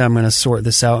eventually I'm going to sort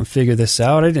this out and figure this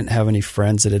out. I didn't have any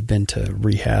friends that had been to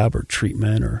rehab or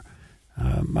treatment, or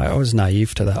I was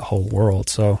naive to that whole world.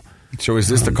 So is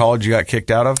this the college you got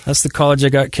kicked out of? That's the college I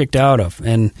got kicked out of,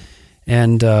 and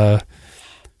I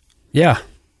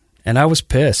was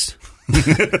pissed.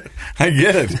 I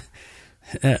get it.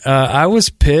 I was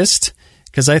pissed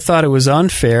because I thought it was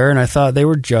unfair, and I thought they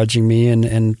were judging me,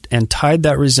 and tied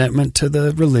that resentment to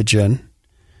the religion.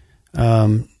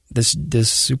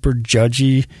 This super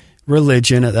judgy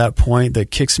religion at that point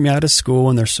that kicks me out of school,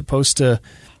 and they're supposed to,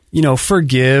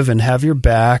 forgive and have your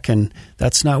back, and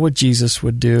that's not what Jesus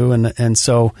would do. And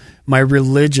so my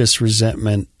religious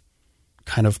resentment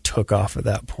kind of took off at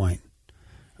that point.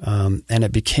 And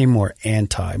it became more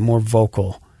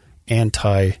vocal,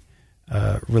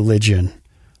 religion.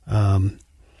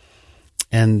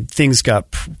 And things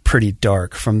got pretty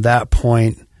dark from that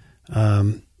point,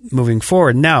 moving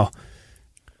forward. Now,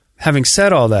 having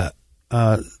said all that,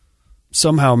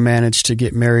 somehow managed to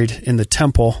get married in the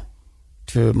temple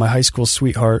to my high school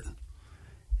sweetheart,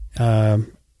 and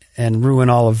ruin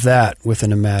all of that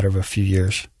within a matter of a few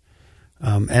years.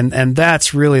 And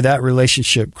that's really that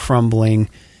relationship crumbling.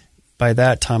 By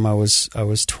that time, I was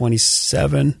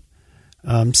 27,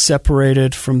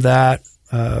 separated from that.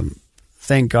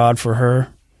 Thank God for her,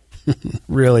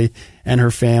 really, and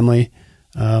her family,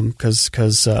 because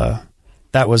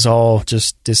that was all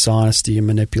just dishonesty and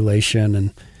manipulation.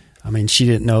 And I mean, she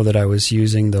didn't know that I was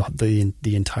using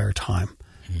the entire time,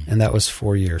 and that was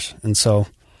 4 years. And so,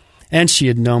 and she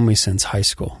had known me since high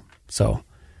school, so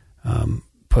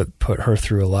put her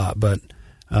through a lot. But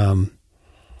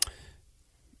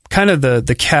kind of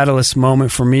the catalyst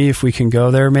moment for me, if we can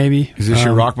go there, maybe. Is this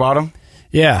your rock bottom?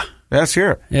 Yeah. Let's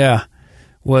hear it. Yeah.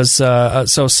 Was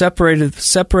so separated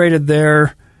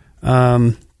there.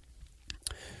 No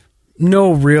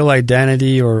real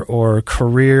identity or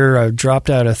career. I dropped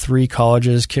out of 3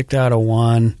 colleges, kicked out of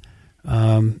 1.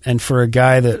 And for a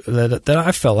guy that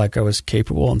I felt like I was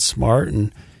capable and smart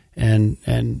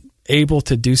and able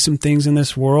to do some things in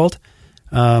this world.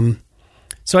 So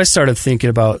I started thinking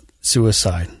about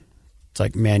suicide. It's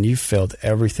like, man, you've failed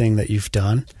everything that you've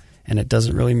done, and it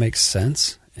doesn't really make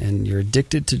sense. And you're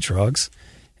addicted to drugs,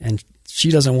 and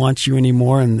she doesn't want you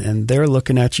anymore, and they're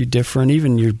looking at you different.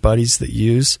 Even your buddies that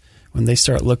use, when they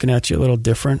start looking at you a little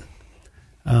different,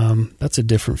 that's a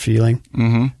different feeling.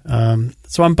 Mm-hmm.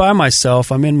 So I'm by myself.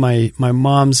 I'm in my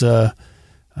mom's. I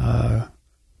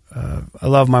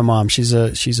love my mom. She's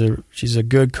a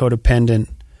good codependent,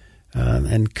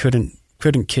 and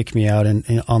couldn't kick me out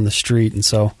on the street, and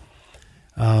so,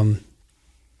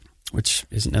 which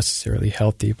isn't necessarily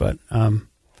healthy, but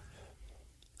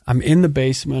I'm in the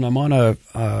basement. I'm on a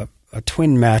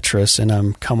twin mattress, and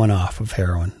I'm coming off of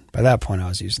heroin. By that point, I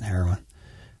was using heroin,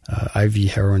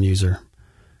 IV heroin user.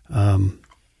 So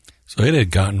it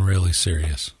had gotten really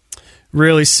serious.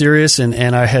 Really serious,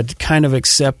 and I had kind of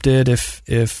accepted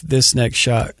if this next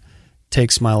shot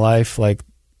takes my life, like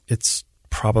it's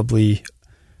probably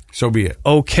so be it.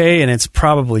 Okay, and it's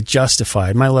probably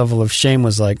justified. My level of shame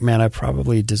was like, man, I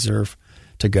probably deserve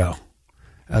to go,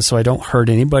 so I don't hurt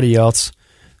anybody else,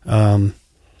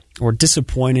 or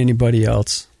disappoint anybody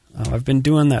else. I've been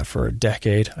doing that for a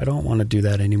decade. I don't want to do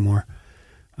that anymore.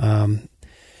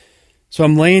 So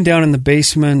I'm laying down in the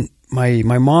basement. My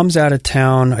mom's out of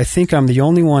town. I think I'm the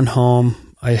only one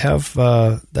home. I have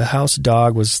the house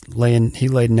dog he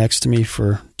laid next to me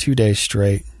for 2 days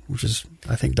straight, which is,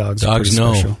 I think dogs are pretty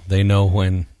know. Special. They know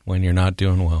when you're not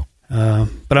doing well.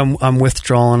 But I'm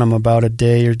withdrawing. I'm about a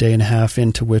day or day and a half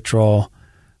into withdrawal.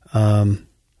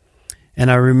 And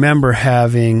I remember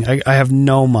I have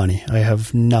no money. I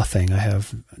have nothing. I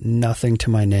have nothing to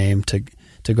my name to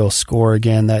go score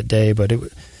again that day. But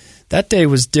that day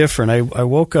was different. I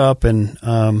woke up and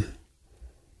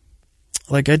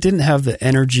like I didn't have the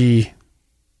energy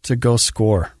to go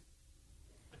score.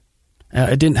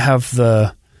 I didn't have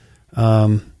the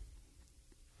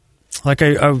like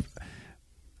I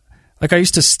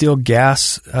used to steal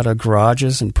gas out of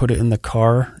garages and put it in the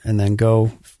car and then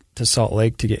go to Salt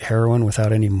Lake to get heroin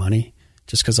without any money,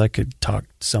 just because I could talk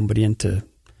somebody into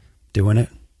doing it.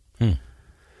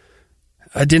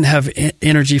 I didn't have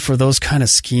energy for those kind of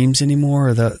schemes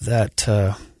anymore.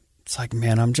 It's like,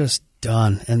 man, I'm just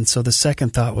done. And so the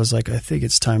second thought was like, I think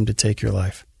it's time to take your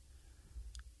life.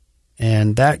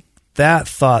 And that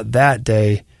thought that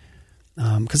day,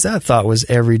 because that thought was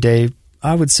every day,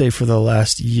 I would say for the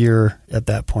last year at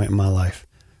that point in my life.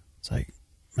 It's like,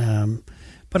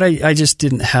 but I just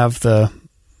didn't have the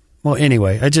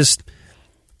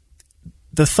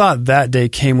thought that day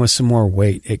came with some more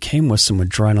weight. It came with some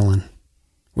adrenaline,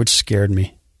 which scared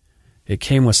me. It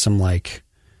came with some I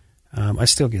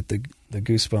still get the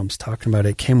goosebumps talking about it.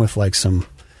 It came with like some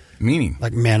meaning,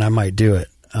 like, man, I might do it.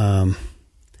 And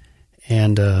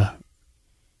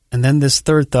then this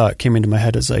third thought came into my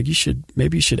head. It's like,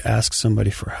 maybe you should ask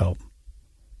somebody for help,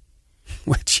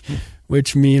 which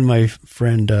me and my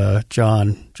friend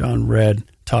John Red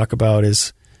talk about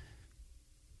is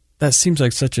that seems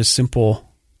like such a simple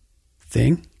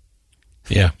thing.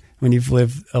 Yeah. When you've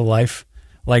lived a life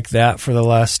like that for the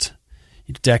last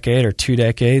decade or 2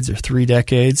 decades or 3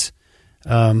 decades.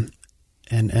 But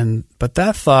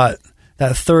that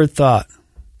third thought,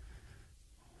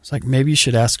 it's like, maybe you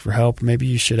should ask for help. Maybe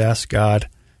you should ask God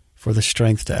for the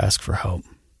strength to ask for help.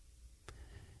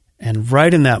 And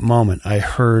right in that moment, I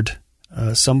heard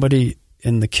somebody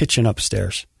in the kitchen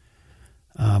upstairs.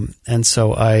 And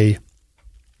so I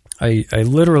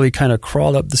literally kind of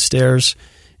crawled up the stairs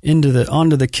onto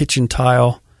the kitchen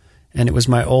tile, and it was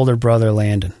my older brother,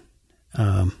 Landon.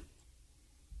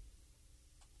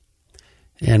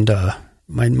 and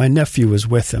my nephew was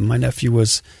with him. My nephew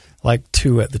was like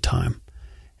 2 at the time,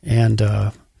 and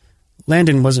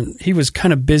Landon wasn't. He was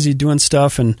kind of busy doing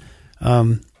stuff, and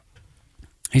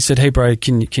he said, "Hey, Bryan,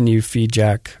 can you feed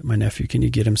Jack, my nephew? Can you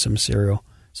get him some cereal,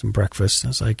 some breakfast?" And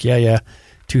I was like, "Yeah,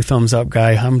 2 thumbs up,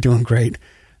 guy. I'm doing great.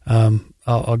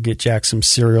 I'll get Jack some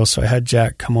cereal." So I had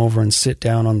Jack come over and sit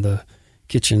down on the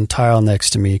kitchen tile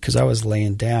next to me because I was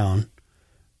laying down.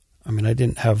 I mean, I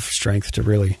didn't have strength to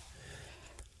really.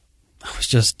 I was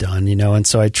just done, And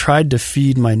so I tried to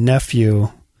feed my nephew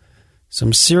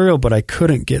some cereal, but I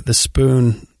couldn't get the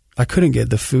spoon. I couldn't get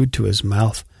the food to his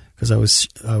mouth because I was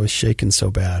shaking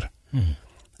so bad.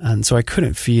 And so I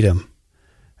couldn't feed him.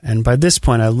 And by this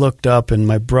point, I looked up, and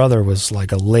my brother was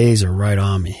like a laser right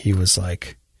on me. He was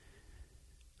like,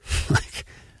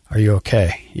 "Are you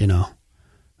okay?"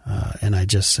 And I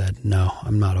just said, "No,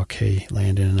 I'm not okay,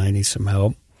 Landon, and I need some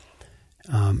help."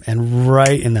 And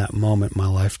right in that moment, my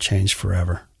life changed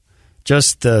forever.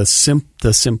 Just the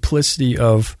simplicity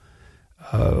of,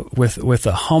 with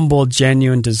a humble,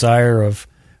 genuine desire of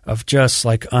just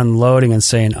like unloading and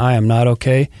saying, "I am not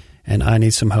okay, and I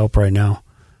need some help right now."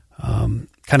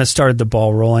 Kind of started the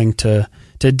ball rolling to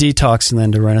Detox and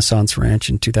then to Renaissance Ranch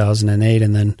in 2008,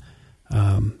 and then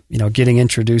getting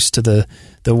introduced to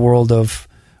the world of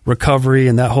recovery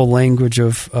and that whole language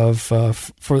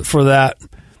for that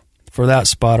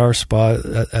spot. Our spot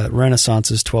at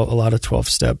Renaissance is a lot of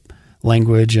 12-step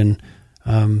language, and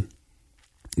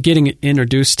getting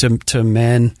introduced to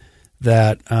men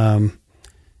that.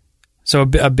 So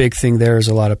a big thing there is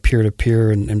a lot of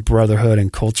peer-to-peer and brotherhood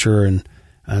and culture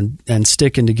and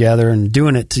sticking together and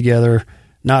doing it together.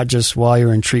 Not just while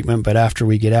you're in treatment, but after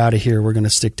we get out of here, we're going to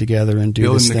stick together and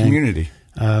do this thing. Building the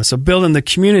community. So building the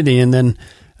community, and then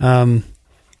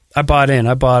I bought in.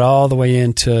 I bought all the way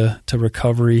into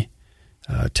recovery,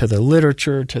 to the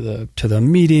literature, to the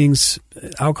meetings,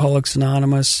 Alcoholics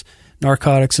Anonymous,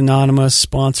 Narcotics Anonymous,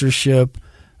 sponsorship,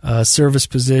 service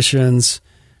positions,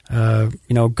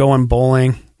 going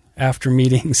bowling after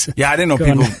meetings. Yeah, I didn't know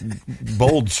people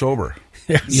bowled sober.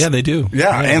 Yes. Yeah, they do.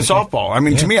 Yeah, and softball. I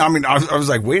mean, to me, I was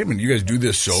like, wait a minute, you guys do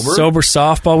this sober? Sober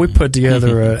softball. We put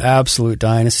together an absolute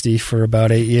dynasty for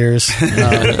about 8 years.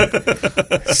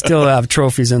 Still have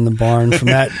trophies in the barn from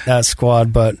that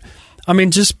squad. But, I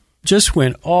mean, just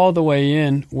went all the way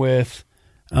in with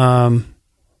that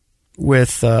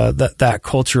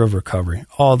culture of recovery.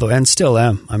 And still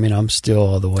am. I mean, I'm still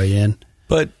all the way in.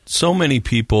 But so many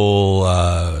people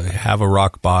have a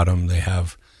rock bottom. They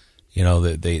have...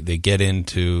 they get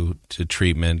into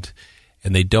treatment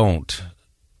and they don't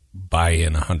buy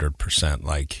in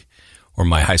 100%, or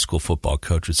my high school football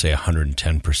coach would say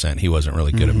 110%. He wasn't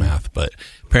really good at math, but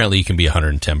apparently you can be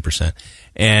 110%.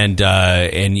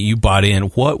 And you bought in.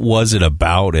 What was it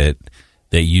about it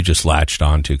that you just latched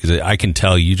onto? Because I can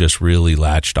tell you just really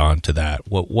latched onto that.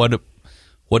 What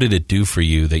did it do for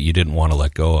you that you didn't want to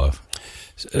let go of?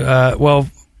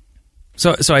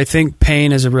 So I think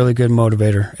pain is a really good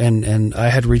motivator, and I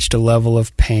had reached a level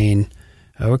of pain.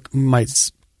 We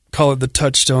might call it the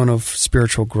touchstone of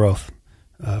spiritual growth.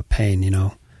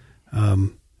 Pain,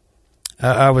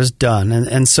 I was done,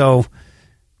 and so,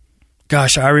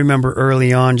 gosh, I remember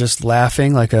early on just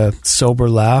laughing, like a sober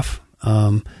laugh,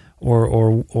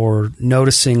 or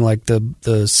noticing like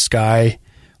the sky,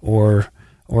 or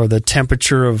the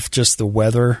temperature of just the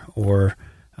weather, or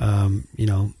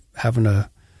having a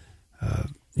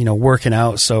working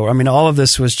out. So, I mean, all of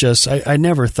this was just, I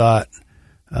never thought,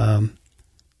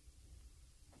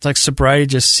 it's like sobriety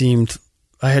just seemed,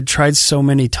 I had tried so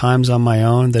many times on my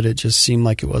own that it just seemed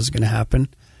like it wasn't going to happen.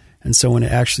 And so when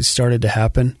it actually started to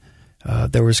happen,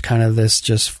 there was kind of this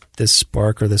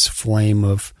spark or this flame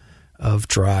of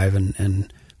drive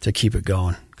and to keep it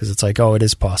going. Because it's like, oh, it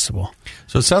is possible.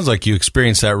 So it sounds like you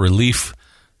experienced that relief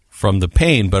from the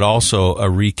pain, but also a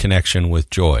reconnection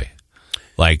with joy.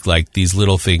 Like these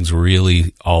little things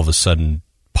really all of a sudden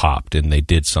popped and they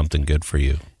did something good for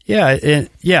you.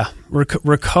 Yeah.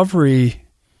 Recovery.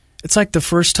 It's like the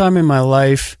first time in my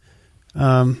life.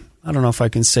 I don't know if I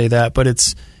can say that, but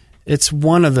it's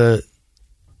one of the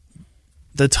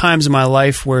times in my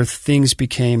life where things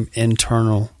became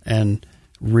internal and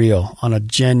real, on a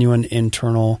genuine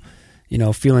internal,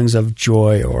 feelings of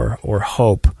joy or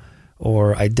hope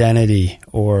or identity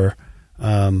or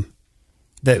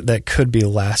that could be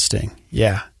lasting.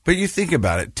 Yeah. But you think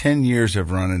about it, 10 years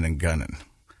of running and gunning,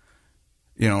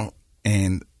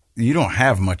 and you don't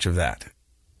have much of that,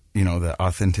 the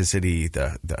authenticity,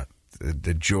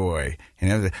 the joy,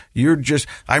 and everything. You're just,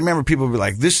 I remember people be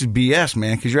like, this is BS,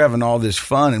 man, because you're having all this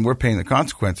fun and we're paying the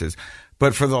consequences.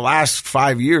 But for the last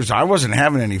 5 years, I wasn't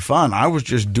having any fun. I was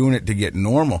just doing it to get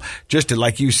normal, just to,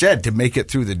 like you said, to make it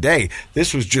through the day.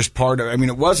 This was just part of, I mean,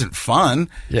 it wasn't fun.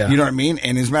 Yeah. You know what I mean?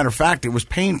 And as a matter of fact, it was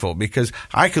painful because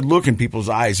I could look in people's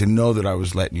eyes and know that I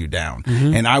was letting you down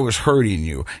and I was hurting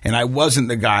you and I wasn't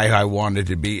the guy I wanted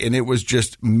to be. And it was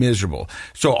just miserable.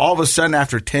 So all of a sudden,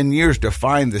 after 10 years, to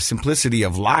find the simplicity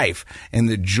of life and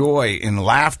the joy and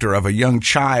laughter of a young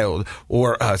child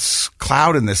or a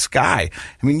cloud in the sky,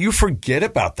 I mean, you forget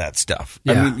about that stuff.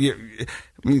 Yeah. I mean,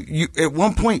 you at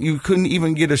one point you couldn't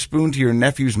even get a spoon to your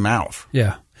nephew's mouth.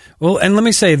 Yeah. Well, and let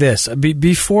me say this: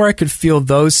 before I could feel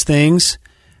those things,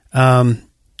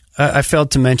 I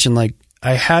failed to mention, like,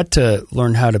 I had to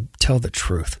learn how to tell the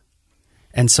truth,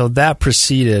 and so that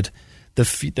preceded the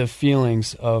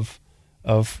feelings of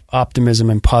optimism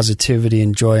and positivity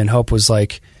and joy and hope. Was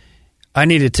like I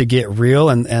needed to get real,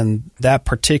 and that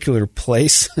particular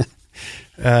place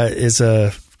is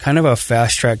a kind of a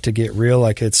fast track to get real.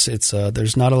 Like it's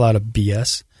there's not a lot of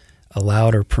BS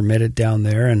allowed or permitted down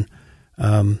there, and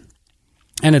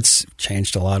it's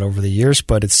changed a lot over the years,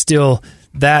 but it's still,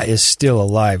 that is still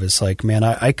alive. It's like, man,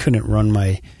 I couldn't run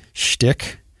my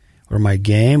shtick or my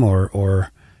game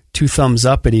or two thumbs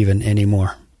up it even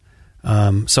anymore.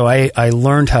 So I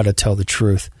learned how to tell the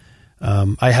truth.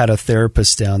 I had a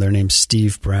therapist down there named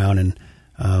Steve Brown,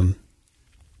 and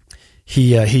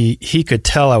he could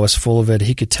tell I was full of it.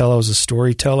 He could tell I was a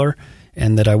storyteller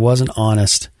and that I wasn't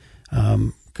honest.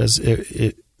 Because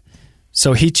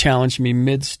so he challenged me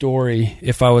mid-story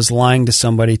if I was lying to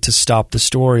somebody to stop the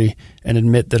story and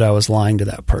admit that I was lying to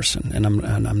that person. And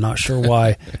I'm not sure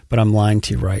why, but I'm lying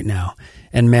to you right now.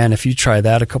 And man, if you try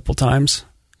that a couple times,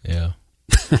 yeah,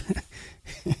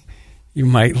 you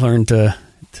might learn to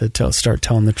start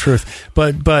telling the truth.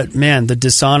 But man, the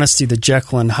dishonesty, the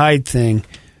Jekyll and Hyde thing,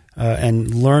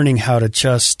 and learning how to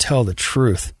just tell the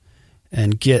truth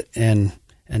and get and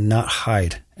not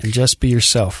hide and just be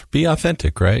yourself. Be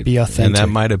authentic, right? Be authentic. And that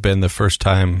might have been the first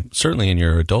time, certainly in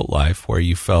your adult life, where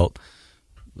you felt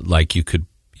like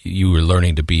you were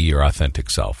learning to be your authentic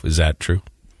self. Is that true?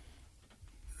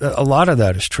 A lot of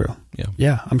that is true. Yeah.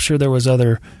 Yeah. I'm sure there was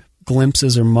other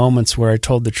glimpses or moments where I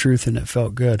told the truth and it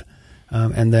felt good.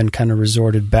 And then kind of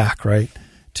resorted back, right,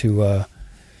 to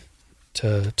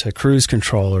cruise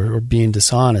control or being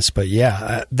dishonest. But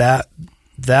yeah, that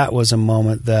was a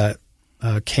moment that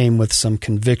came with some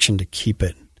conviction to keep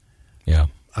it. Yeah,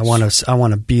 I want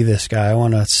to be this guy. I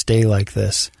want to stay like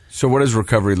this. So, what does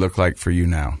recovery look like for you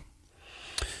now?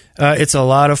 It's a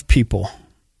lot of people.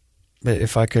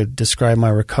 If I could describe my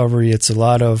recovery, it's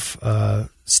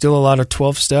still a lot of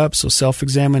 12 steps. So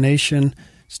self-examination,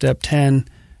 step 10.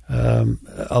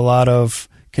 A lot of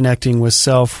connecting with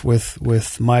self,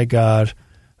 with my God,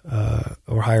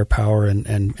 or higher power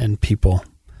and people,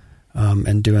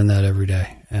 and doing that every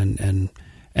day. And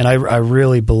I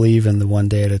really believe in the one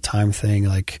day at a time thing.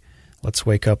 Like, let's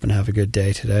wake up and have a good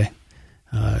day today,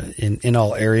 in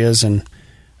all areas.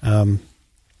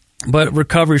 But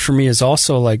recovery for me is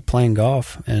also like playing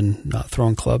golf and not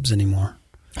throwing clubs anymore,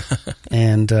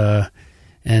 and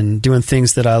doing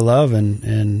things that I love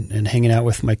and hanging out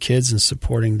with my kids and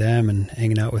supporting them and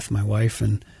hanging out with my wife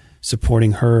and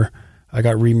supporting her. I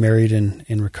got remarried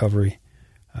in recovery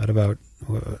at about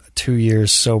 2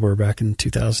 years sober back in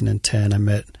 2010. I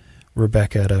met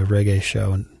Rebecca at a reggae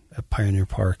show at Pioneer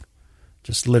Park.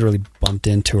 Just literally bumped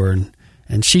into her,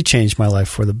 and she changed my life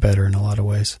for the better in a lot of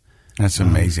ways. That's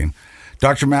amazing.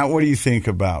 Dr. Matt, what do you think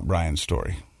about Bryan's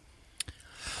story?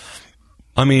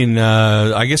 I mean,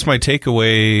 I guess my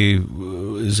takeaway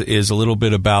is a little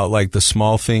bit about, like, the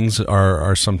small things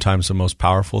are sometimes the most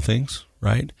powerful things,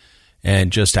 right?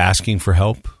 And just asking for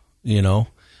help,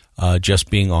 just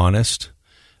being honest.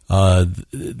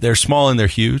 They're small and they're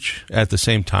huge at the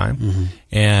same time. Mm-hmm.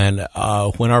 And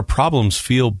when our problems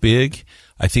feel big,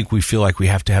 I think we feel like we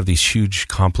have to have these huge,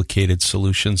 complicated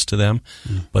solutions to them,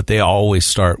 but they always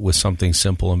start with something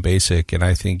simple and basic. And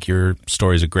I think your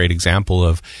story is a great example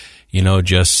of,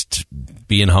 just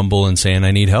being humble and saying,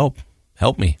 I need help.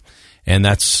 Help me. And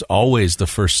that's always the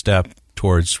first step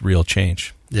towards real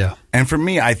change. Yeah. And for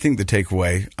me, I think the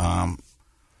takeaway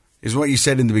is what you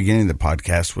said in the beginning of the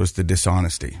podcast was the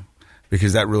dishonesty,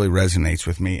 because that really resonates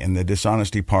with me. And the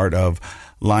dishonesty part of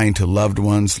lying to loved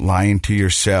ones, lying to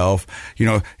yourself,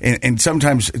 and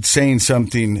sometimes it's saying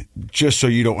something just so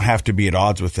you don't have to be at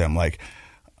odds with them, like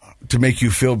to make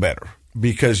you feel better,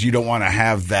 because you don't want to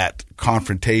have that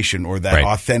confrontation or that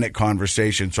authentic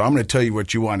conversation. So I'm going to tell you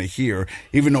what you want to hear,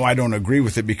 even though I don't agree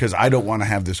with it, because I don't want to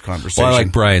have this conversation. Well, I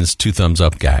like Brian's 2 thumbs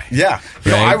up guy. Yeah.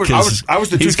 You know, I was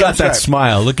the 2 He's got that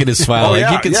smile. Look at his smile.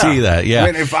 You can see that. Yeah. I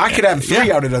mean, if I could have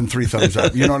 3, I would have done 3 thumbs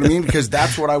up. You know what I mean? Because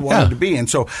that's what I wanted to be. And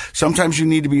so sometimes you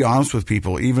need to be honest with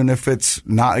people, even if it's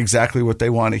not exactly what they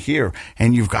want to hear.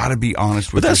 And you've got to be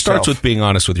honest with yourself. But that starts with being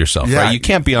honest with yourself, right? You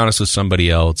can't be honest with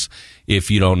somebody else if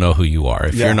you don't know who you are,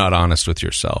 if you're not honest with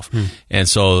yourself. And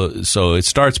so it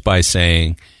starts by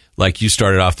saying, like you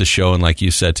started off the show and like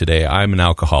you said today, I'm an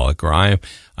alcoholic, or I'm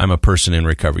a person in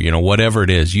recovery. You know, whatever it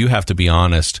is, you have to be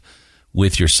honest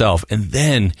with yourself. And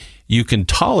then you can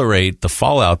tolerate the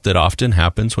fallout that often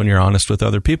happens when you're honest with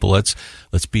other people. Let's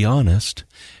be honest.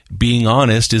 Being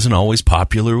honest isn't always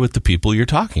popular with the people you're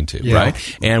talking to,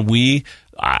 right? And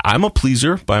I'm a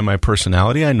pleaser by my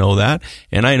personality. I know that.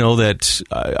 And I know that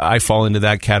I fall into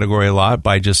that category a lot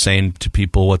by just saying to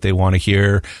people what they want to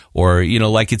hear, or, you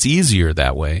know, like it's easier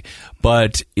that way.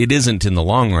 But it isn't in the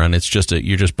long run. It's just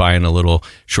you're just buying a little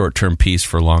short-term peace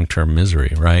for long-term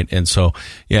misery, right? And so,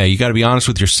 you got to be honest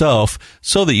with yourself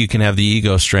so that you can have the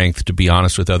ego strength to be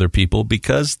honest with other people,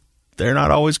 because they're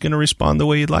not always going to respond the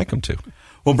way you'd like them to.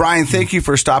 Well, Brian, thank you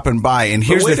for stopping by. And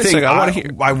here's the thing. Go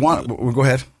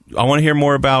ahead. I want to hear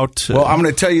more about... Well, I'm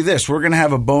going to tell you this. We're going to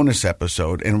have a bonus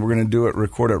episode, and we're going to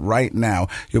record it right now.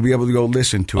 You'll be able to go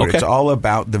listen to it. Okay. It's all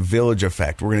about the Village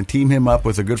Effect. We're going to team him up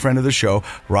with a good friend of the show,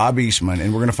 Rob Eastman,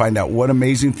 and we're going to find out what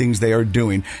amazing things they are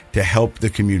doing to help the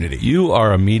community. You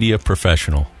are a media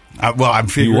professional. I'm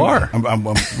figuring you are. I'm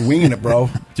winging it,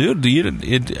 bro. Dude,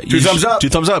 2 thumbs up. 2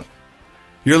 thumbs up.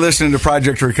 You're listening to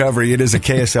Project Recovery. It is a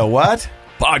KSL what?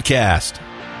 Podcast.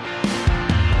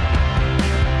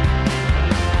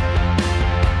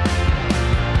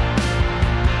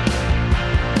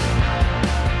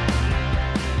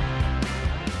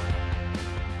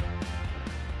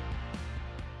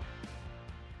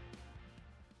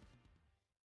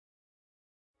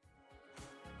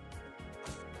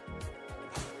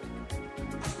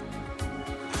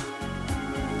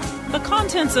 The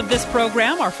contents of this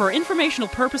program are for informational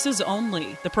purposes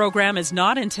only. The program is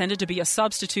not intended to be a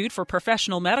substitute for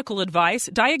professional medical advice,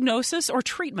 diagnosis, or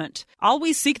treatment.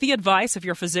 Always seek the advice of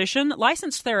your physician,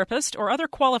 licensed therapist, or other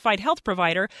qualified health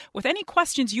provider with any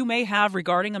questions you may have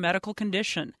regarding a medical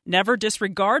condition. Never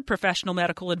disregard professional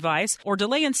medical advice or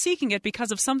delay in seeking it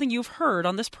because of something you've heard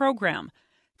on this program.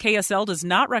 KSL does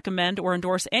not recommend or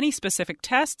endorse any specific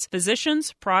tests,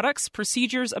 physicians, products,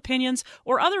 procedures, opinions,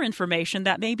 or other information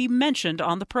that may be mentioned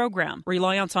on the program.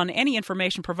 Reliance on any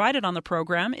information provided on the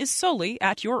program is solely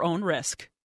at your own risk.